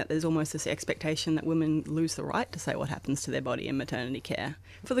surprising that there's almost this expectation that women lose the right to say what happens to their body in maternity care.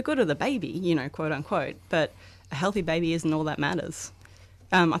 For the good of the baby, quote unquote. But a healthy baby isn't all that matters.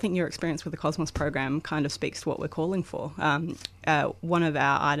 I think your experience with the Cosmos program kind of speaks to what we're calling for. One of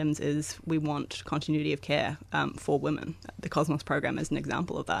our items is we want continuity of care for women. The Cosmos program is an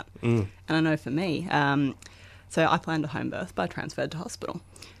example of that. And I know for me, so I planned a home birth, but I transferred to hospital.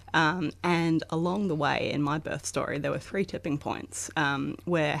 And along the way in my birth story, there were 3 tipping points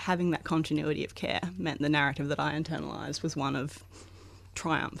where having that continuity of care meant the narrative that I internalised was one of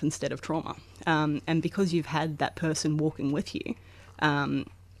triumph instead of trauma. And because you've had that person walking with you,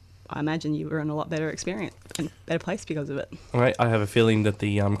 I imagine you were in a lot better experience and better place because of it. I have a feeling that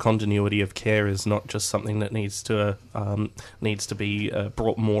the continuity of care is not just something that needs to be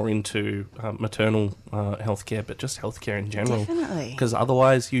brought more into maternal healthcare, but just healthcare in general. Definitely. Because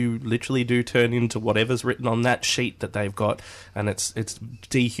otherwise, you literally do turn into whatever's written on that sheet that they've got, and it's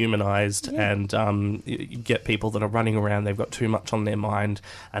dehumanized, and you get people that are running around. They've got too much on their mind,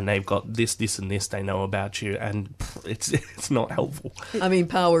 and they've got this, and this they know about you, and it's not helpful. I mean,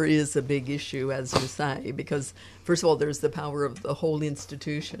 power is a big issue, as you say, because first of all, there's the power of the whole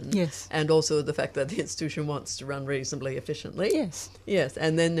institution, and also the fact that the institution wants to run reasonably efficiently,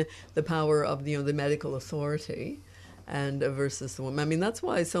 and then the power of the medical authority, and versus the woman. I mean, that's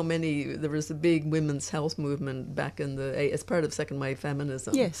why there was a big women's health movement back as part of second wave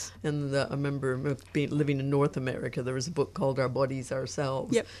feminism. And I remember living in North America, there was a book called Our Bodies,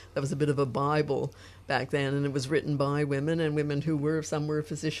 Ourselves. That was a bit of a Bible back then, and it was written by women, and women who some were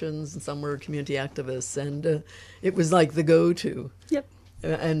physicians and some were community activists, and it was like the go-to.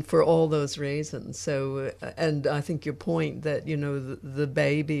 And for all those reasons. So, and I think your point that, the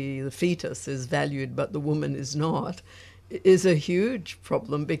baby, the fetus is valued, but the woman is not, is a huge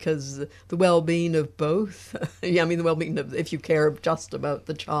problem, because the well-being of both, the well-being of, if you care just about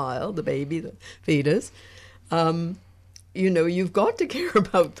the child, the baby, the fetus, you've got to care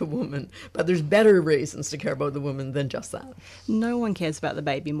about the woman, but there's better reasons to care about the woman than just that. No one cares about the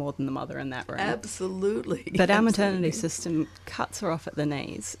baby more than the mother in that room. Absolutely. But our maternity system cuts her off at the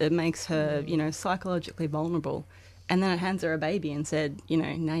knees. It makes her, psychologically vulnerable. And then it hands her a baby and said,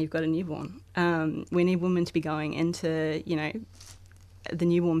 now you've got a newborn. We need women to be going into, the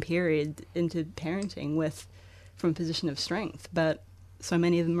newborn period, into parenting from a position of strength. But so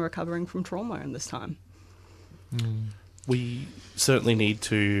many of them are recovering from trauma in this time. We certainly need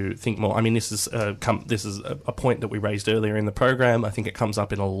to think more. I mean, this is a point that we raised earlier in the program. I think it comes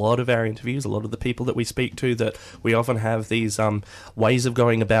up in a lot of our interviews, a lot of the people that we speak to, that we often have these ways of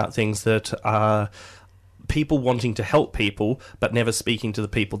going about things that are people wanting to help people, but never speaking to the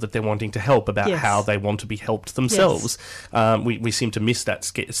people that they're wanting to help about how they want to be helped themselves. Yes. We seem to miss that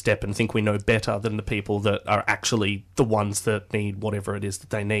step and think we know better than the people that are actually the ones that need whatever it is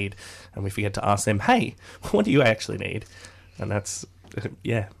that they need. And we forget to ask them, hey, what do you actually need? And that's,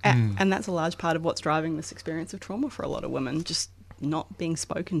 And that's a large part of what's driving this experience of trauma for a lot of women, just not being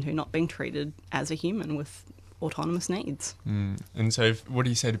spoken to, not being treated as a human with autonomous needs. And so what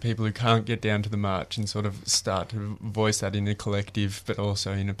do you say to people who can't get down to the march and sort of start to voice that in a collective but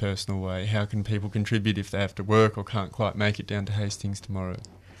also in a personal way? How can people contribute if they have to work or can't quite make it down to Hastings tomorrow?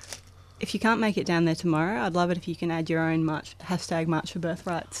 If you can't make it down there tomorrow, I'd love it if you can add your own March for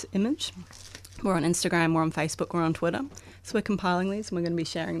Birthrights image. We're on Instagram, we're on Facebook, we're on Twitter. So we're compiling these and we're going to be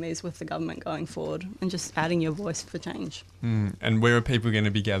sharing these with the government going forward and just adding your voice for change. And where are people going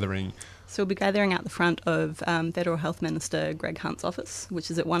to be gathering? So we'll be gathering out the front of Federal Health Minister Greg Hunt's office,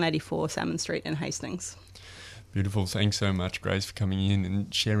 which is at 184 Salmon Street in Hastings. Beautiful. Thanks so much, Grace, for coming in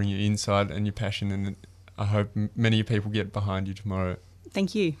and sharing your insight and your passion. And I hope many people get behind you tomorrow.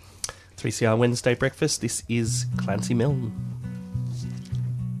 Thank you. 3CR Wednesday Breakfast. This is Clancy Milne.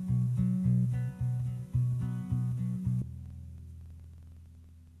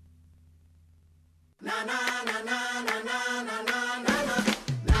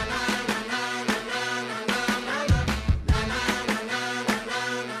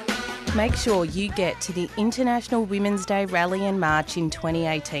 Make sure you get to the International Women's Day Rally and March in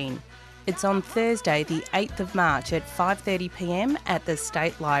 2018. It's on Thursday, the 8th of March at 5:30pm at the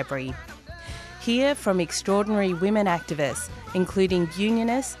State Library. Hear from extraordinary women activists, including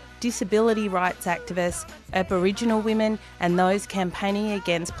unionists, disability rights activists, Aboriginal women and those campaigning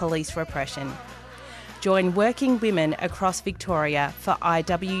against police repression. Join working women across Victoria for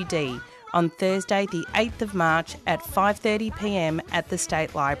IWD on Thursday, the 8th of March at 5:30pm at the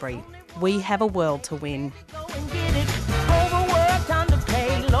State Library. We have a world to win.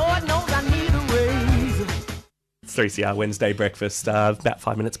 3CR Wednesday Breakfast, about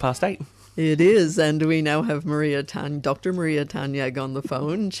 5 minutes past 8. It is, and we now have Dr. Maria Tanyag on the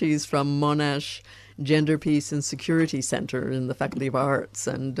phone. She's from Monash Gender, Peace and Security Centre in the Faculty of Arts.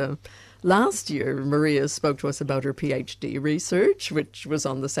 And last year, Maria spoke to us about her PhD research, which was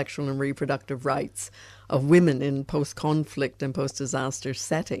on the sexual and reproductive rights of women in post-conflict and post-disaster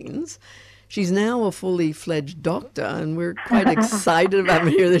settings. She's now a fully fledged doctor, and we're quite excited about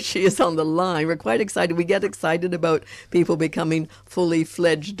here that she is on the line. We're quite excited. We get excited about people becoming fully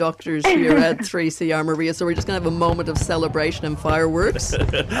fledged doctors here at 3CR, Maria. So we're just going to have a moment of celebration and fireworks.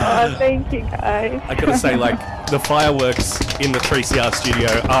 Oh, thank you, guys. I got to say, the fireworks in the 3CR studio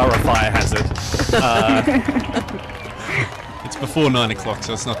are a fire hazard. It's before 9 o'clock,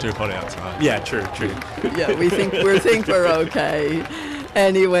 so it's not too hot outside. Yeah, true. Yeah, we think we're okay.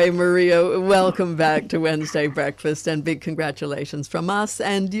 Anyway, Maria, welcome back to Wednesday Breakfast, and big congratulations from us.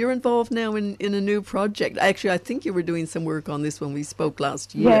 And you're involved now in a new project. Actually, I think you were doing some work on this when we spoke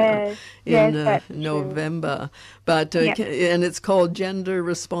last year in November. But and it's called Gender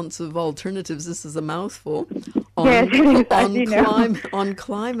Responsive Alternatives. This is a mouthful on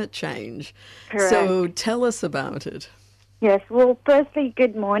climate change. Correct. So tell us about it. Yes, well, firstly,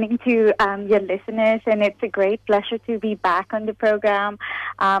 good morning to your listeners, and it's a great pleasure to be back on the program.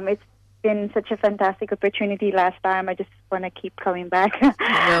 It's been such a fantastic opportunity last time. I just want to keep coming back.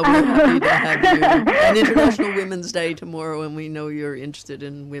 Well, we're happy to have you. And International Women's Day tomorrow, and we know you're interested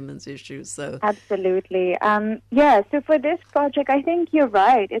in women's issues. So absolutely. So for this project, I think you're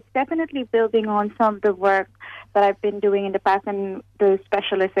right. It's definitely building on some of the work that I've been doing in the past and the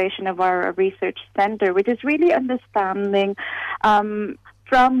specialization of our research center, which is really understanding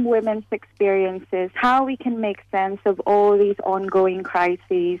from women's experiences, how we can make sense of all these ongoing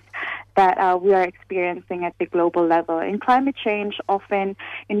crises that we are experiencing at the global level. And climate change often,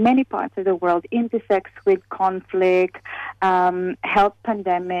 in many parts of the world, intersects with conflict, health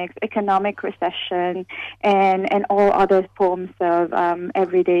pandemics, economic recession, and all other forms of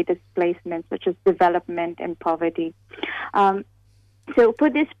everyday displacement, such as development and poverty. So for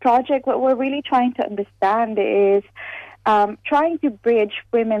this project, what we're really trying to understand is trying to bridge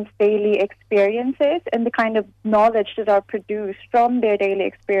women's daily experiences and the kind of knowledge that are produced from their daily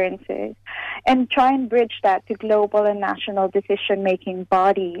experiences, and try and bridge that to global and national decision-making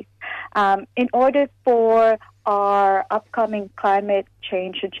bodies in order for our upcoming climate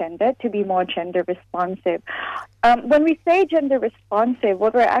change agenda to be more gender responsive. When we say gender responsive,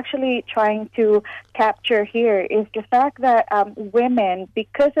 what we're actually trying to capture here is the fact that women,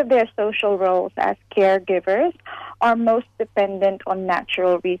 because of their social roles as caregivers, are most dependent on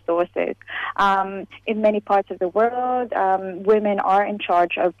natural resources. In many parts of the world, women are in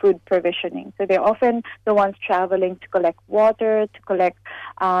charge of food provisioning. So they're often the ones traveling to collect water, to collect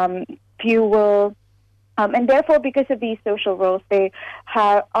fuel. And therefore, because of these social roles, they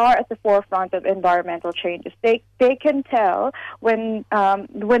are at the forefront of environmental changes. They can tell when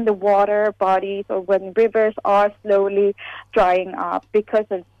the water bodies or when rivers are slowly drying up because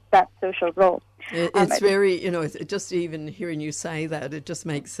of that social role. It's very, it's just even hearing you say that, it just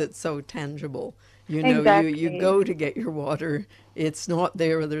makes it so tangible. Exactly. You go to get your water, it's not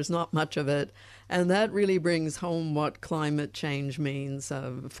there, there's not much of it. And that really brings home what climate change means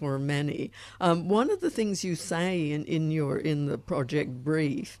for many. One of the things you say in the project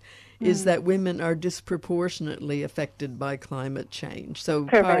brief is that women are disproportionately affected by climate change. So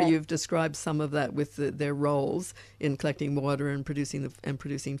you've described some of that with their roles in collecting water and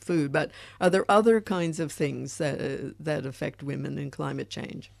producing food. But are there other kinds of things that affect women in climate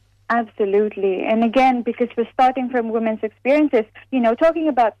change? Absolutely. And again, because we're starting from women's experiences, talking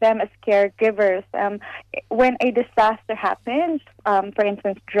about them as caregivers, when a disaster happens, for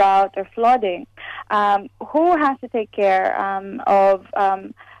instance, drought or flooding, who has to take care of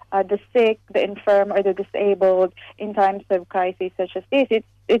the sick, the infirm, or the disabled in times of crises such as this?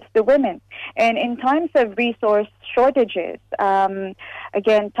 It's the women. And in times of resource shortages,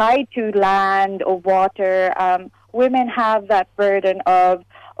 again, tied to land or water, women have that burden of,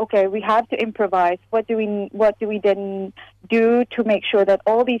 okay, we have to improvise. What do we then do to make sure that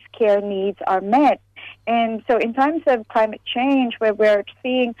all these care needs are met? And so in times of climate change, where we're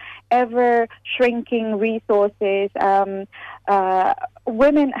seeing ever shrinking resources,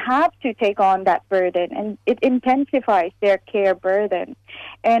 women have to take on that burden, and it intensifies their care burden.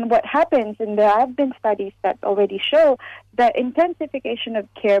 And what happens, and there have been studies that already show that intensification of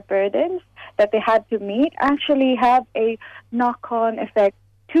care burdens that they had to meet actually have a knock-on effect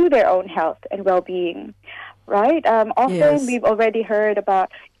to their own health and well-being, right? Often we've already heard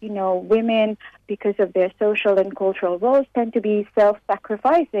about, women, because of their social and cultural roles, tend to be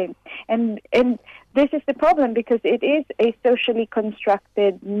self-sacrificing. And this is the problem, because it is a socially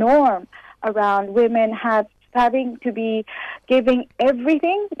constructed norm around women having to be giving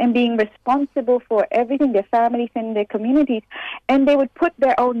everything and being responsible for everything, their families and their communities, and they would put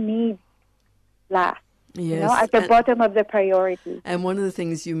their own needs last. Yes, at the bottom of the priority. And one of the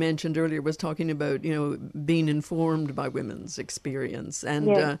things you mentioned earlier was talking about, being informed by women's experience.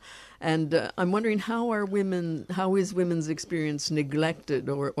 And I'm wondering, how is women's experience neglected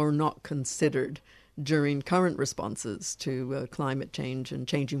or not considered during current responses to climate change and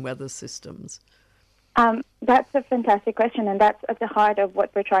changing weather systems? That's a fantastic question, and that's at the heart of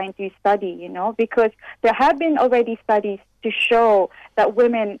what we're trying to study, because there have been already studies to show that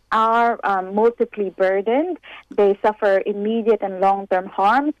women are multiply burdened. They suffer immediate and long-term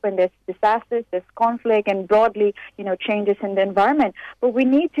harms when there's disasters, there's conflict, and broadly, changes in the environment. But we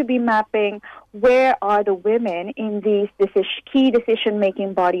need to be mapping where are the women in these key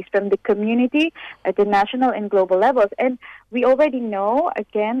decision-making bodies from the community at the national and global levels. And we already know,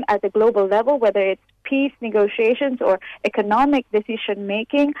 again, at the global level, whether it's peace negotiations or economic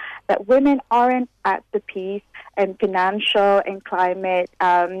decision-making, that women aren't at the peace and financial and climate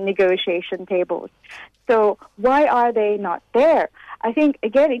negotiation tables. So why are they not there? I think,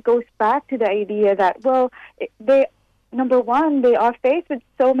 again, it goes back to the idea that, number one, they are faced with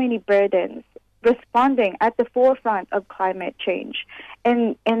so many burdens responding at the forefront of climate change.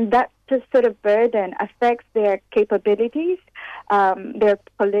 And that sort of burden affects their capabilities, their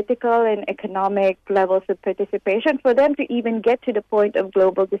political and economic levels of participation for them to even get to the point of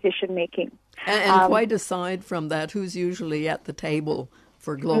global decision-making. And quite aside from that, who's usually at the table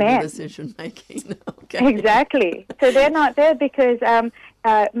for global decision-making? Okay. Exactly. So they're not there because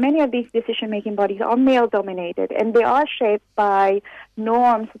many of these decision-making bodies are male-dominated, and they are shaped by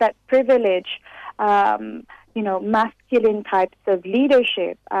norms that privilege, masculine types of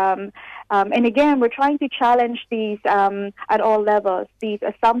leadership. And again, we're trying to challenge these at all levels, these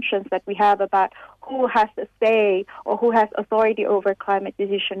assumptions that we have about who has a say or who has authority over climate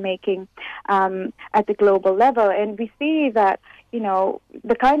decision-making at the global level. And we see that,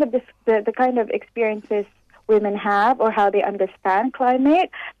 the kind of experiences women have or how they understand climate,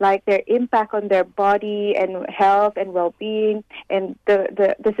 like their impact on their body and health and well-being and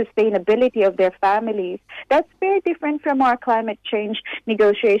the sustainability of their families. That's very different from our climate change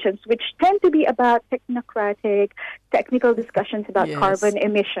negotiations, which tend to be about technical discussions about carbon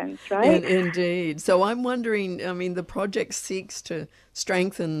emissions, right? Indeed. So I'm wondering, the project seeks to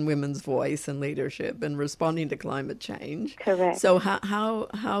strengthen women's voice and leadership in responding to climate change. Correct. So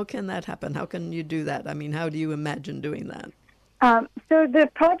how can that happen? How can you do that? How do you imagine doing that? So the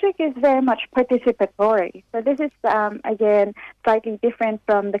project is very much participatory. So this is, again, slightly different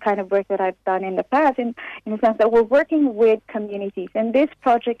from the kind of work that I've done in the past in the sense that we're working with communities. And this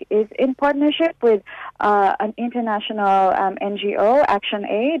project is in partnership with an international NGO,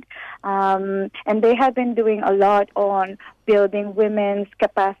 ActionAid, and they have been doing a lot on building women's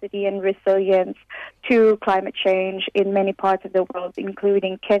capacity and resilience to climate change in many parts of the world,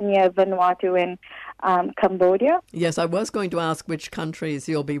 including Kenya, Vanuatu, and Cambodia. Yes, I was going to ask which countries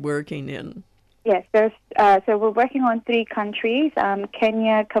you'll be working in. Yes, so we're working on 3 countries,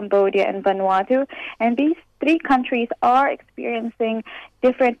 Kenya, Cambodia, and Vanuatu, and these 3 countries are experiencing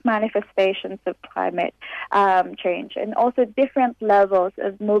different manifestations of climate change and also different levels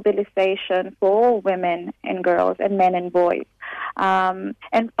of mobilization for women and girls and men and boys. And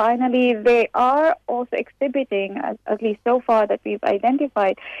finally, they are also exhibiting, at least so far that we've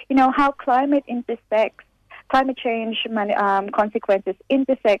identified, how climate change consequences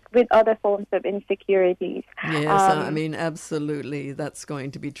intersect with other forms of insecurities. Yes, absolutely, that's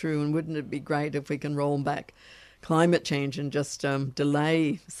going to be true. And wouldn't it be great if we can roll back climate change and just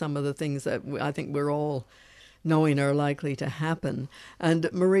delay some of the things that I think we're all knowing are likely to happen. And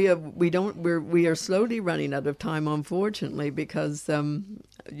Maria, we are slowly running out of time, unfortunately, because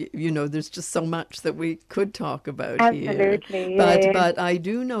there's just so much that we could talk about Absolutely, here. But I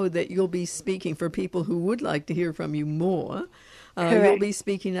do know that you'll be speaking for people who would like to hear from you more. You'll be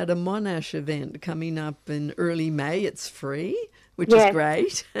speaking at a Monash event coming up in early May. It's free, which is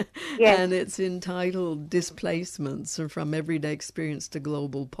great. Yes. And it's entitled Displacements from Everyday Experience to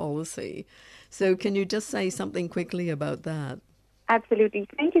Global Policy. So can you just say something quickly about that? Absolutely.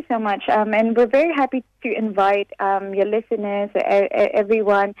 Thank you so much. And we're very happy to invite your listeners,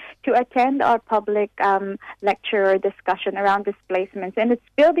 everyone, to attend our public lecture or discussion around displacements. And it's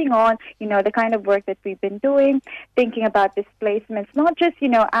building on, the kind of work that we've been doing, thinking about displacements, not just,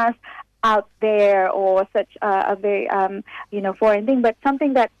 as out there or such a very, foreign thing, but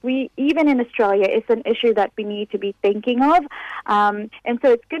something that we, even in Australia, is an issue that we need to be thinking of. And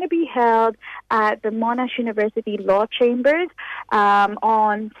so it's going to be held at the Monash University Law Chambers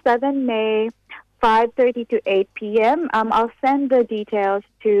on 7 May, 5:30 to 8 p.m. I'll send the details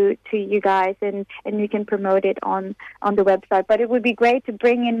to you guys, and we can promote it on the website. But it would be great to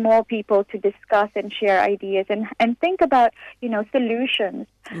bring in more people to discuss and share ideas and think about, solutions.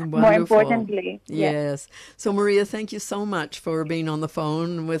 Wonderful. More importantly. Yes. So, Maria, thank you so much for being on the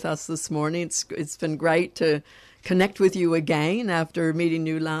phone with us this morning. It's been great to connect with you again after meeting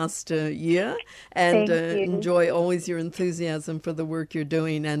you last year, and enjoy always your enthusiasm for the work you're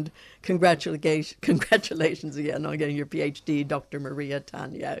doing, and congratulations again on getting your PhD, Dr. Maria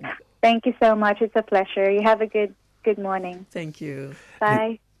Tanyag. Thank you so much. It's a pleasure. You have a good morning. Thank you.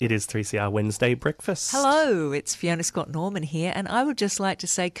 Bye. It is 3CR Wednesday Breakfast. Hello, it's Fiona Scott-Norman here, and I would just like to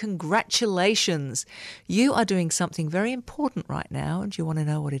say congratulations. You are doing something very important right now, and do you want to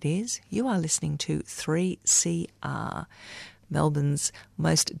know what it is? You are listening to 3CR, Melbourne's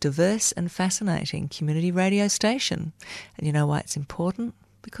most diverse and fascinating community radio station. And you know why it's important?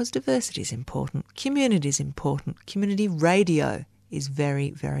 Because diversity is important, community is important, community radio is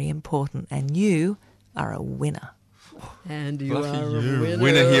very, very important, and you are a winner. And you Lucky are you. a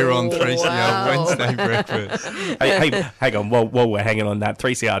Winner here on 3CR Wow. Wednesday Breakfast. Hey, hang on. While we're hanging on that,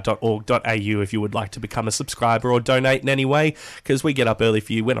 3cr.org.au if you would like to become a subscriber or donate in any way, because we get up early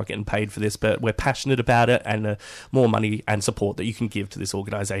for you. We're not getting paid for this, but we're passionate about it, and the more money and support that you can give to this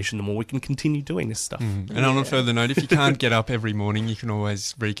organisation, the more we can continue doing this stuff. And on a further note, if you can't get up every morning, you can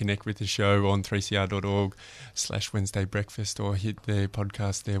always reconnect with the show on 3cr.org/Wednesday Breakfast, or hit their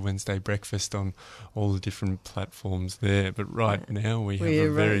podcast there, Wednesday Breakfast, on all the different platforms there. there. But right now we have a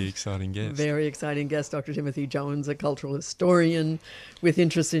very exciting guest. Very exciting guest, Dr. Timothy Jones, a cultural historian with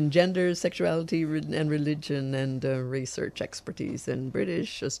interest in gender, sexuality and religion, and research expertise in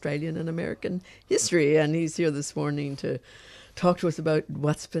British, Australian and American history. And he's here this morning to talk to us about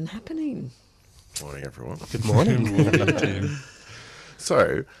what's been happening. Morning, everyone. Good morning. Good morning, Tim.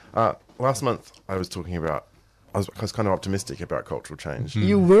 So, last month I was talking about, I was kind of optimistic about cultural change.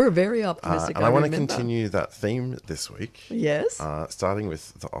 You were very optimistic. And I want to continue that theme this week. Yes. Starting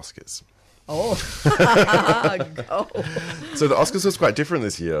with the Oscars. Oh, go. So the Oscars was quite different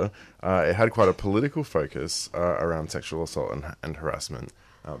this year. It had quite a political focus around sexual assault and harassment,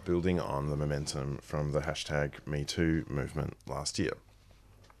 building on the momentum from the hashtag #MeToo movement last year.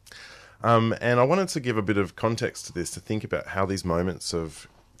 And I wanted to give a bit of context to this, to think about how these moments of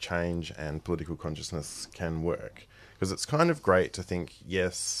change and political consciousness can work. Because it's kind of great to think,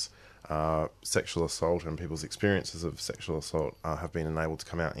 yes, sexual assault and people's experiences of sexual assault have been enabled to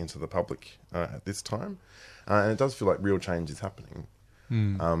come out into the public at this time. And it does feel like real change is happening.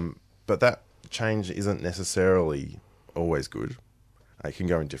 But that change isn't necessarily always good. It can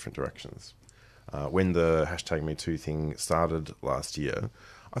go in different directions. When the hashtag #MeToo thing started last year,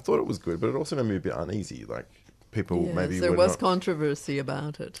 I thought it was good, but it also made me a bit uneasy. Like, people maybe there were was not... controversy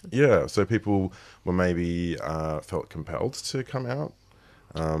about it. Yeah, so people were maybe felt compelled to come out.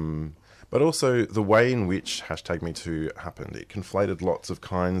 But also the way in which hashtag #MeToo happened, it conflated lots of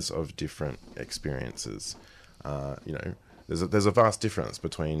kinds of different experiences. There's a vast difference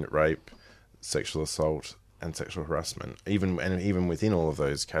between rape, sexual assault, and sexual harassment. Even within all of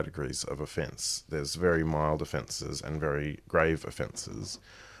those categories of offence, there's very mild offences and very grave offences.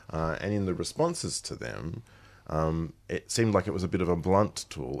 And in the responses to them, it seemed like it was a bit of a blunt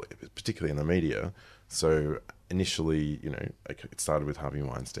tool, particularly in the media. So initially, it started with Harvey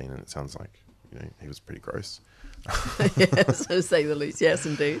Weinstein, and it sounds like, he was pretty gross. Yes, to say the least. Yes,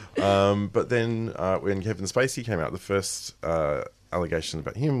 indeed. But then when Kevin Spacey came out, the first allegation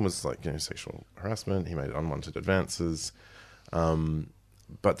about him was sexual harassment. He made unwanted advances.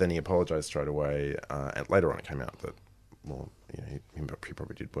 But then he apologised straight away. And later on it came out that, he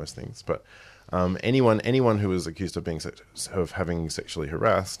probably did worse things. But anyone who was accused of having sexually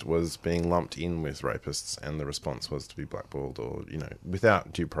harassed was being lumped in with rapists, and the response was to be blackballed or,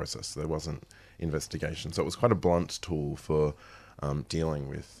 without due process. There wasn't investigation. So it was quite a blunt tool for dealing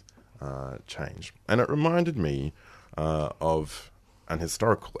with change. And it reminded me of an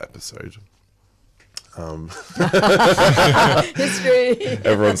historical episode. History.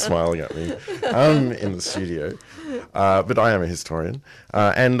 Everyone's smiling at me in the studio. But I am a historian.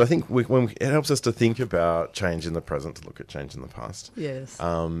 And I think it helps us to think about change in the present, to look at change in the past. Yes.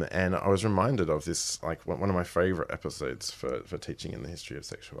 And I was reminded of this, one of my favourite episodes for teaching in the history of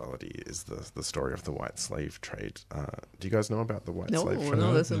sexuality is the story of the white slave trade. Do you guys know about the white slave trade?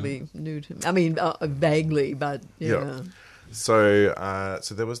 No, this will be new to me. I mean, vaguely, but yeah. So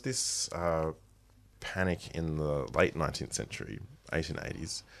there was this panic in the late 19th century,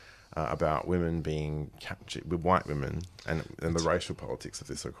 1880s, about women being captured, with white women, and the racial politics of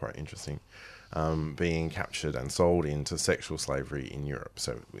this are quite interesting, being captured and sold into sexual slavery in Europe.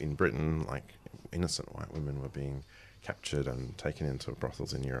 So in Britain, innocent white women were being captured and taken into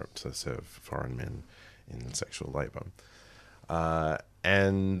brothels in Europe to serve foreign men in sexual labour.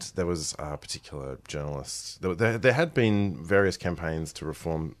 And there was a particular journalist. There had been various campaigns to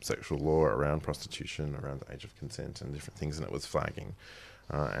reform sexual law around prostitution, around the age of consent and different things, and it was flagging.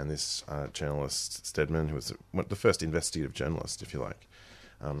 And this journalist, Stedman, who was the first investigative journalist, if you like,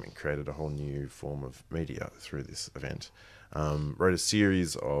 created a whole new form of media through this event, wrote a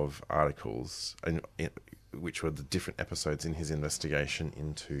series of articles, which were the different episodes in his investigation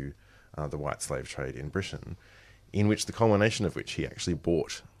into the white slave trade in Britain, in which the culmination of which he actually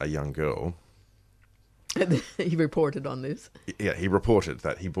bought a young girl. He reported on this. Yeah, he reported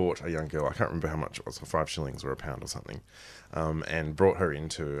that he bought a young girl. I can't remember how much it was, 5 shillings or £1 or something, and brought her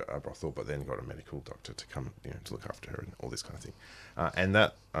into a brothel, but then got a medical doctor to come, to look after her and all this kind of thing. And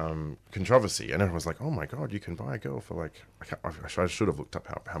that controversy, and everyone was like, "Oh my God, you can buy a girl for I should have looked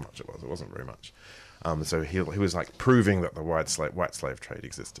up how much it was. It wasn't very much." So he was proving that the white slave trade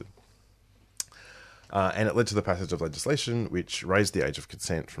existed. And it led to the passage of legislation which raised the age of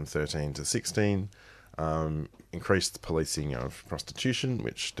consent from 13 to 16, increased the policing of prostitution,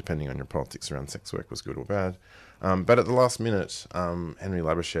 which, depending on your politics around sex work, was good or bad. But at the last minute, Henry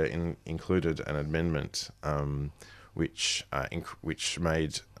Labouchere included an amendment which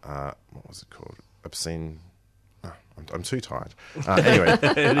made, what was it called? Obscene... I'm too tired. Anyway,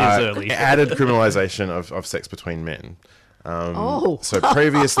 it is early. Added criminalisation of sex between men. So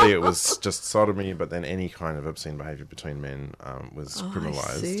previously it was just sodomy, but then any kind of obscene behaviour between men was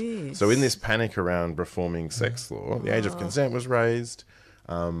criminalised. So in this panic around reforming sex law, the age of consent was raised,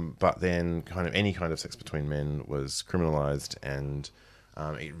 but then kind of any kind of sex between men was criminalised, and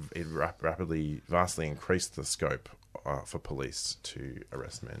it rapidly, vastly increased the scope for police to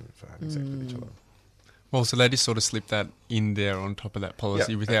arrest men for having sex with each other. Well, so they just sort of slipped that in there on top of that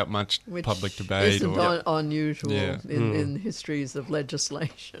policy without much public debate. Isn't unusual in histories of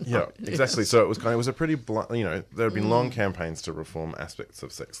legislation. Yeah, exactly. So it was a pretty blunt, there had been long campaigns to reform aspects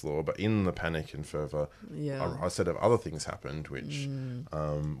of sex law, but in the panic and fervour, a set of other things happened which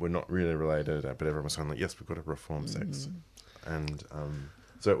were not really related, but everyone was kind of like, yes, we've got to reform sex. And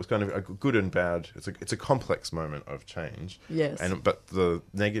so it was kind of a good and bad. It's a complex moment of change. Yes. But the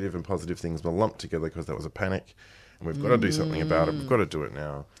negative and positive things were lumped together because there was a panic, and we've got to do something about it. We've got to do it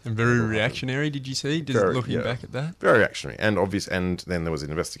now. And very reactionary. Did you see? Looking back at that, very reactionary and obvious. And then there was an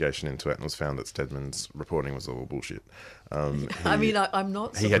investigation into it, and it was found that Stedman's reporting was all bullshit. I'm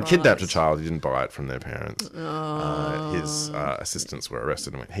not surprised. He had kidnapped a child. He didn't buy it from their parents. His assistants were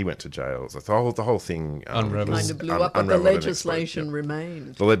arrested, and he went to jail. So the whole thing unraveled. Kind of blew up, but the legislation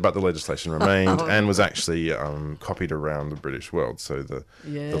remained. But the legislation remained and was actually copied around the British world. So the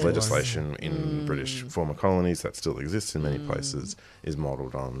legislation in British former colonies that still exists in many places is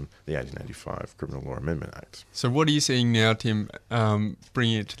modelled on the 1885 Criminal Law Amendment Act. So what are you seeing now, Tim,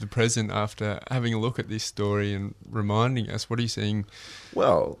 bringing it to the present after having a look at this story and reminding us? What are you seeing?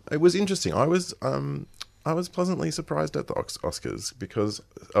 Well, it was interesting. I was pleasantly surprised at the Oscars because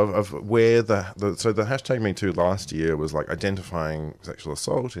of where the hashtag #MeToo last year was like identifying sexual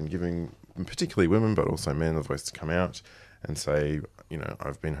assault and giving particularly women, but also men, the voice to come out and say,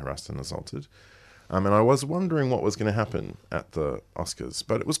 I've been harassed and assaulted. And I was wondering what was going to happen at the Oscars,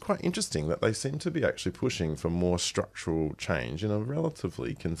 but it was quite interesting that they seemed to be actually pushing for more structural change in a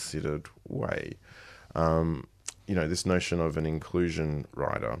relatively considered way. This notion of an inclusion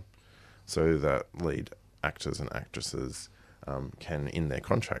rider, so that lead actors and actresses can, in their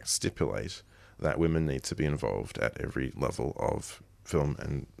contracts, stipulate that women need to be involved at every level of film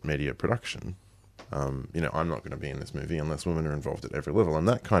and media production. I'm not going to be in this movie unless women are involved at every level. And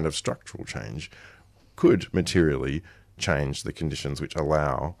that kind of structural change could materially change the conditions which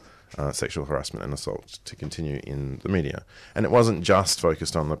allow sexual harassment and assault to continue in the media. And it wasn't just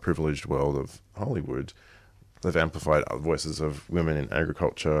focused on the privileged world of Hollywood. They've amplified voices of women in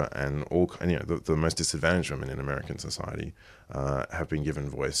agriculture and the most disadvantaged women in American society have been given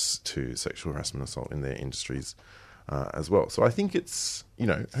voice to sexual harassment and assault in their industries as well. So I think it's,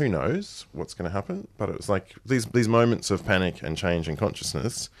 who knows what's going to happen, but it's like these moments of panic and change and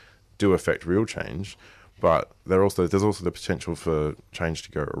consciousness do affect real change, but there's also the potential for change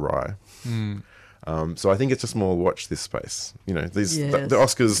to go awry. So I think it's just more watch this space. The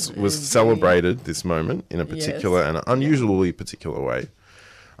Oscars was celebrated this moment in a particular and unusually particular way.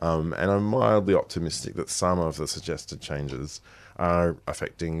 And I'm mildly optimistic that some of the suggested changes are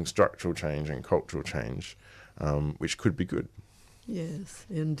affecting structural change and cultural change, which could be good. Yes,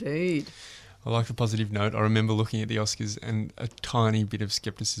 indeed. I like the positive note. I remember looking at the Oscars and a tiny bit of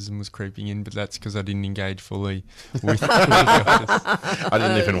scepticism was creeping in, but that's because I didn't engage fully with the Oscars. I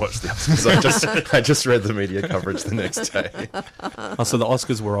didn't even watch the Oscars. I just read the media coverage the next day. So the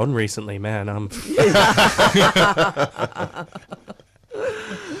Oscars were on recently, man.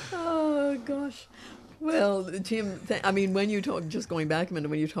 Oh, gosh. Well, Tim, when you talk, just going back a minute,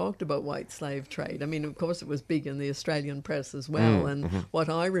 when you talked about white slave trade, of course it was big in the Australian press as well. What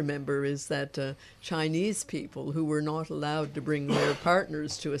I remember is that Chinese people who were not allowed to bring their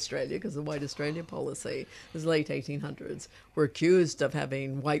partners to Australia because the White Australia policy was late 1800s, were accused of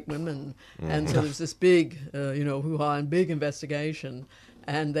having white women. And so there's this big, hoo-ha and big investigation.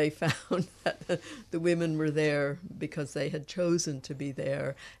 And they found that the women were there because they had chosen to be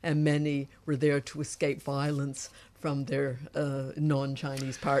there, and many were there to escape violence from their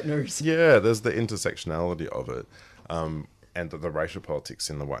non-Chinese partners. Yeah, there's the intersectionality of it. And the racial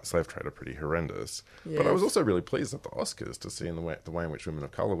politics in the white slave trade are pretty horrendous. Yes. But I was also really pleased at the Oscars to see the way in which women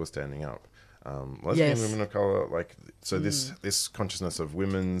of colour were standing up. Lesbian women of colour, this consciousness of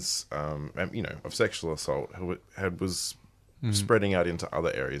women's, of sexual assault was spreading out into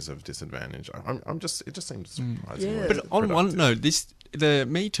other areas of disadvantage. It just seems surprising. Yeah. But on one note, the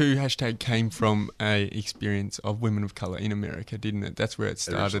Me Too hashtag came from a experience of women of colour in America, didn't it? That's where it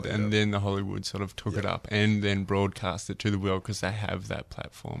started, and then the Hollywood sort of took it up and then broadcast it to the world because they have that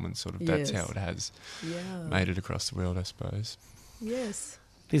platform, and sort of that's how it has made it across the world, I suppose. Yes.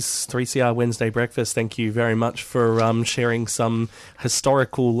 This 3CR Wednesday breakfast, thank you very much for sharing some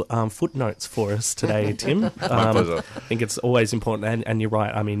historical footnotes for us today, Tim. My pleasure. I think it's always important, and you're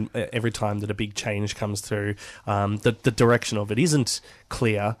right. I mean, every time that a big change comes through, the direction of it isn't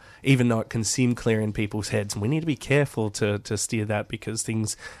clear, even though it can seem clear in people's heads. And we need to be careful to steer that, because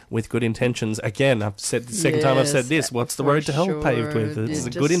things with good intentions, again, I've said the second time I've said this, what's the road to hell paved with? It's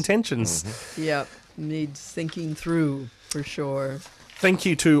good intentions. Yeah, needs thinking through, for sure. Thank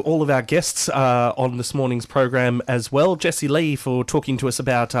you to all of our guests on this morning's program as well. Jessie Lee for talking to us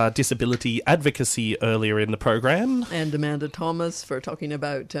about disability advocacy earlier in the program. And Amanda Thomas for talking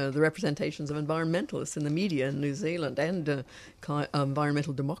about the representations of environmentalists in the media in New Zealand and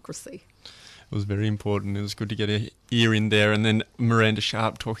environmental democracy. It was very important. It was good to get an ear in there. And then Miranda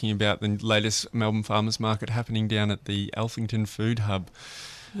Sharp talking about the latest Melbourne Farmers Market happening down at the Alphington Food Hub.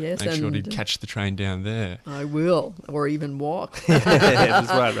 Yes, Make sure to and catch the train down there. I will, or even walk. That's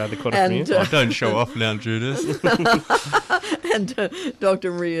right around the corner from you. Don't show off now, Judith. And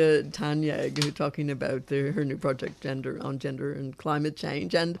Dr. Maria Tanyag, who talking about her new project, Gender and Climate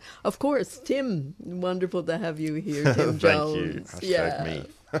Change. And, of course, Tim, wonderful to have you here, Tim Jones. Thank you. Hashtag me.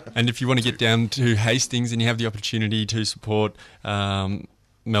 And if you want to get down to Hastings and you have the opportunity to support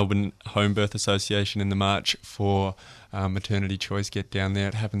Melbourne Home Birth Association in the March for maternity choice, get down there.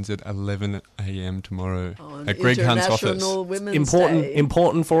 It happens at 11 a.m. tomorrow at Greg Hunt's office.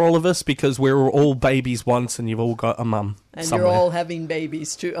 Important for all of us, because we're all babies once and you've all got a mum. And somewhere. you're all having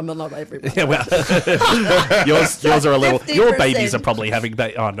babies too. I mean, not everyone. Yeah, well, yours are a little. 50%. Your babies are probably having.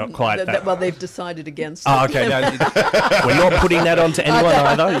 Not quite. Well, they've decided against. Oh, okay. No, we're not putting that onto anyone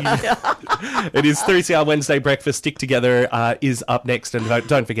either. It is 3CR Wednesday breakfast. Stick Together is up next, and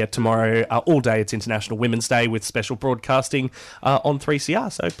don't forget tomorrow all day it's International Women's Day with special broadcasting on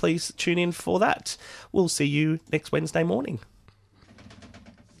 3CR. So please tune in for that. We'll see you next Wednesday morning.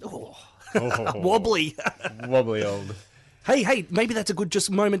 Wobbly. Wobbly old. Hey, maybe that's a good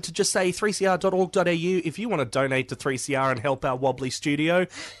moment to just say 3cr.org.au. If you want to donate to 3CR and help our wobbly studio,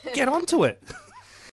 get onto it.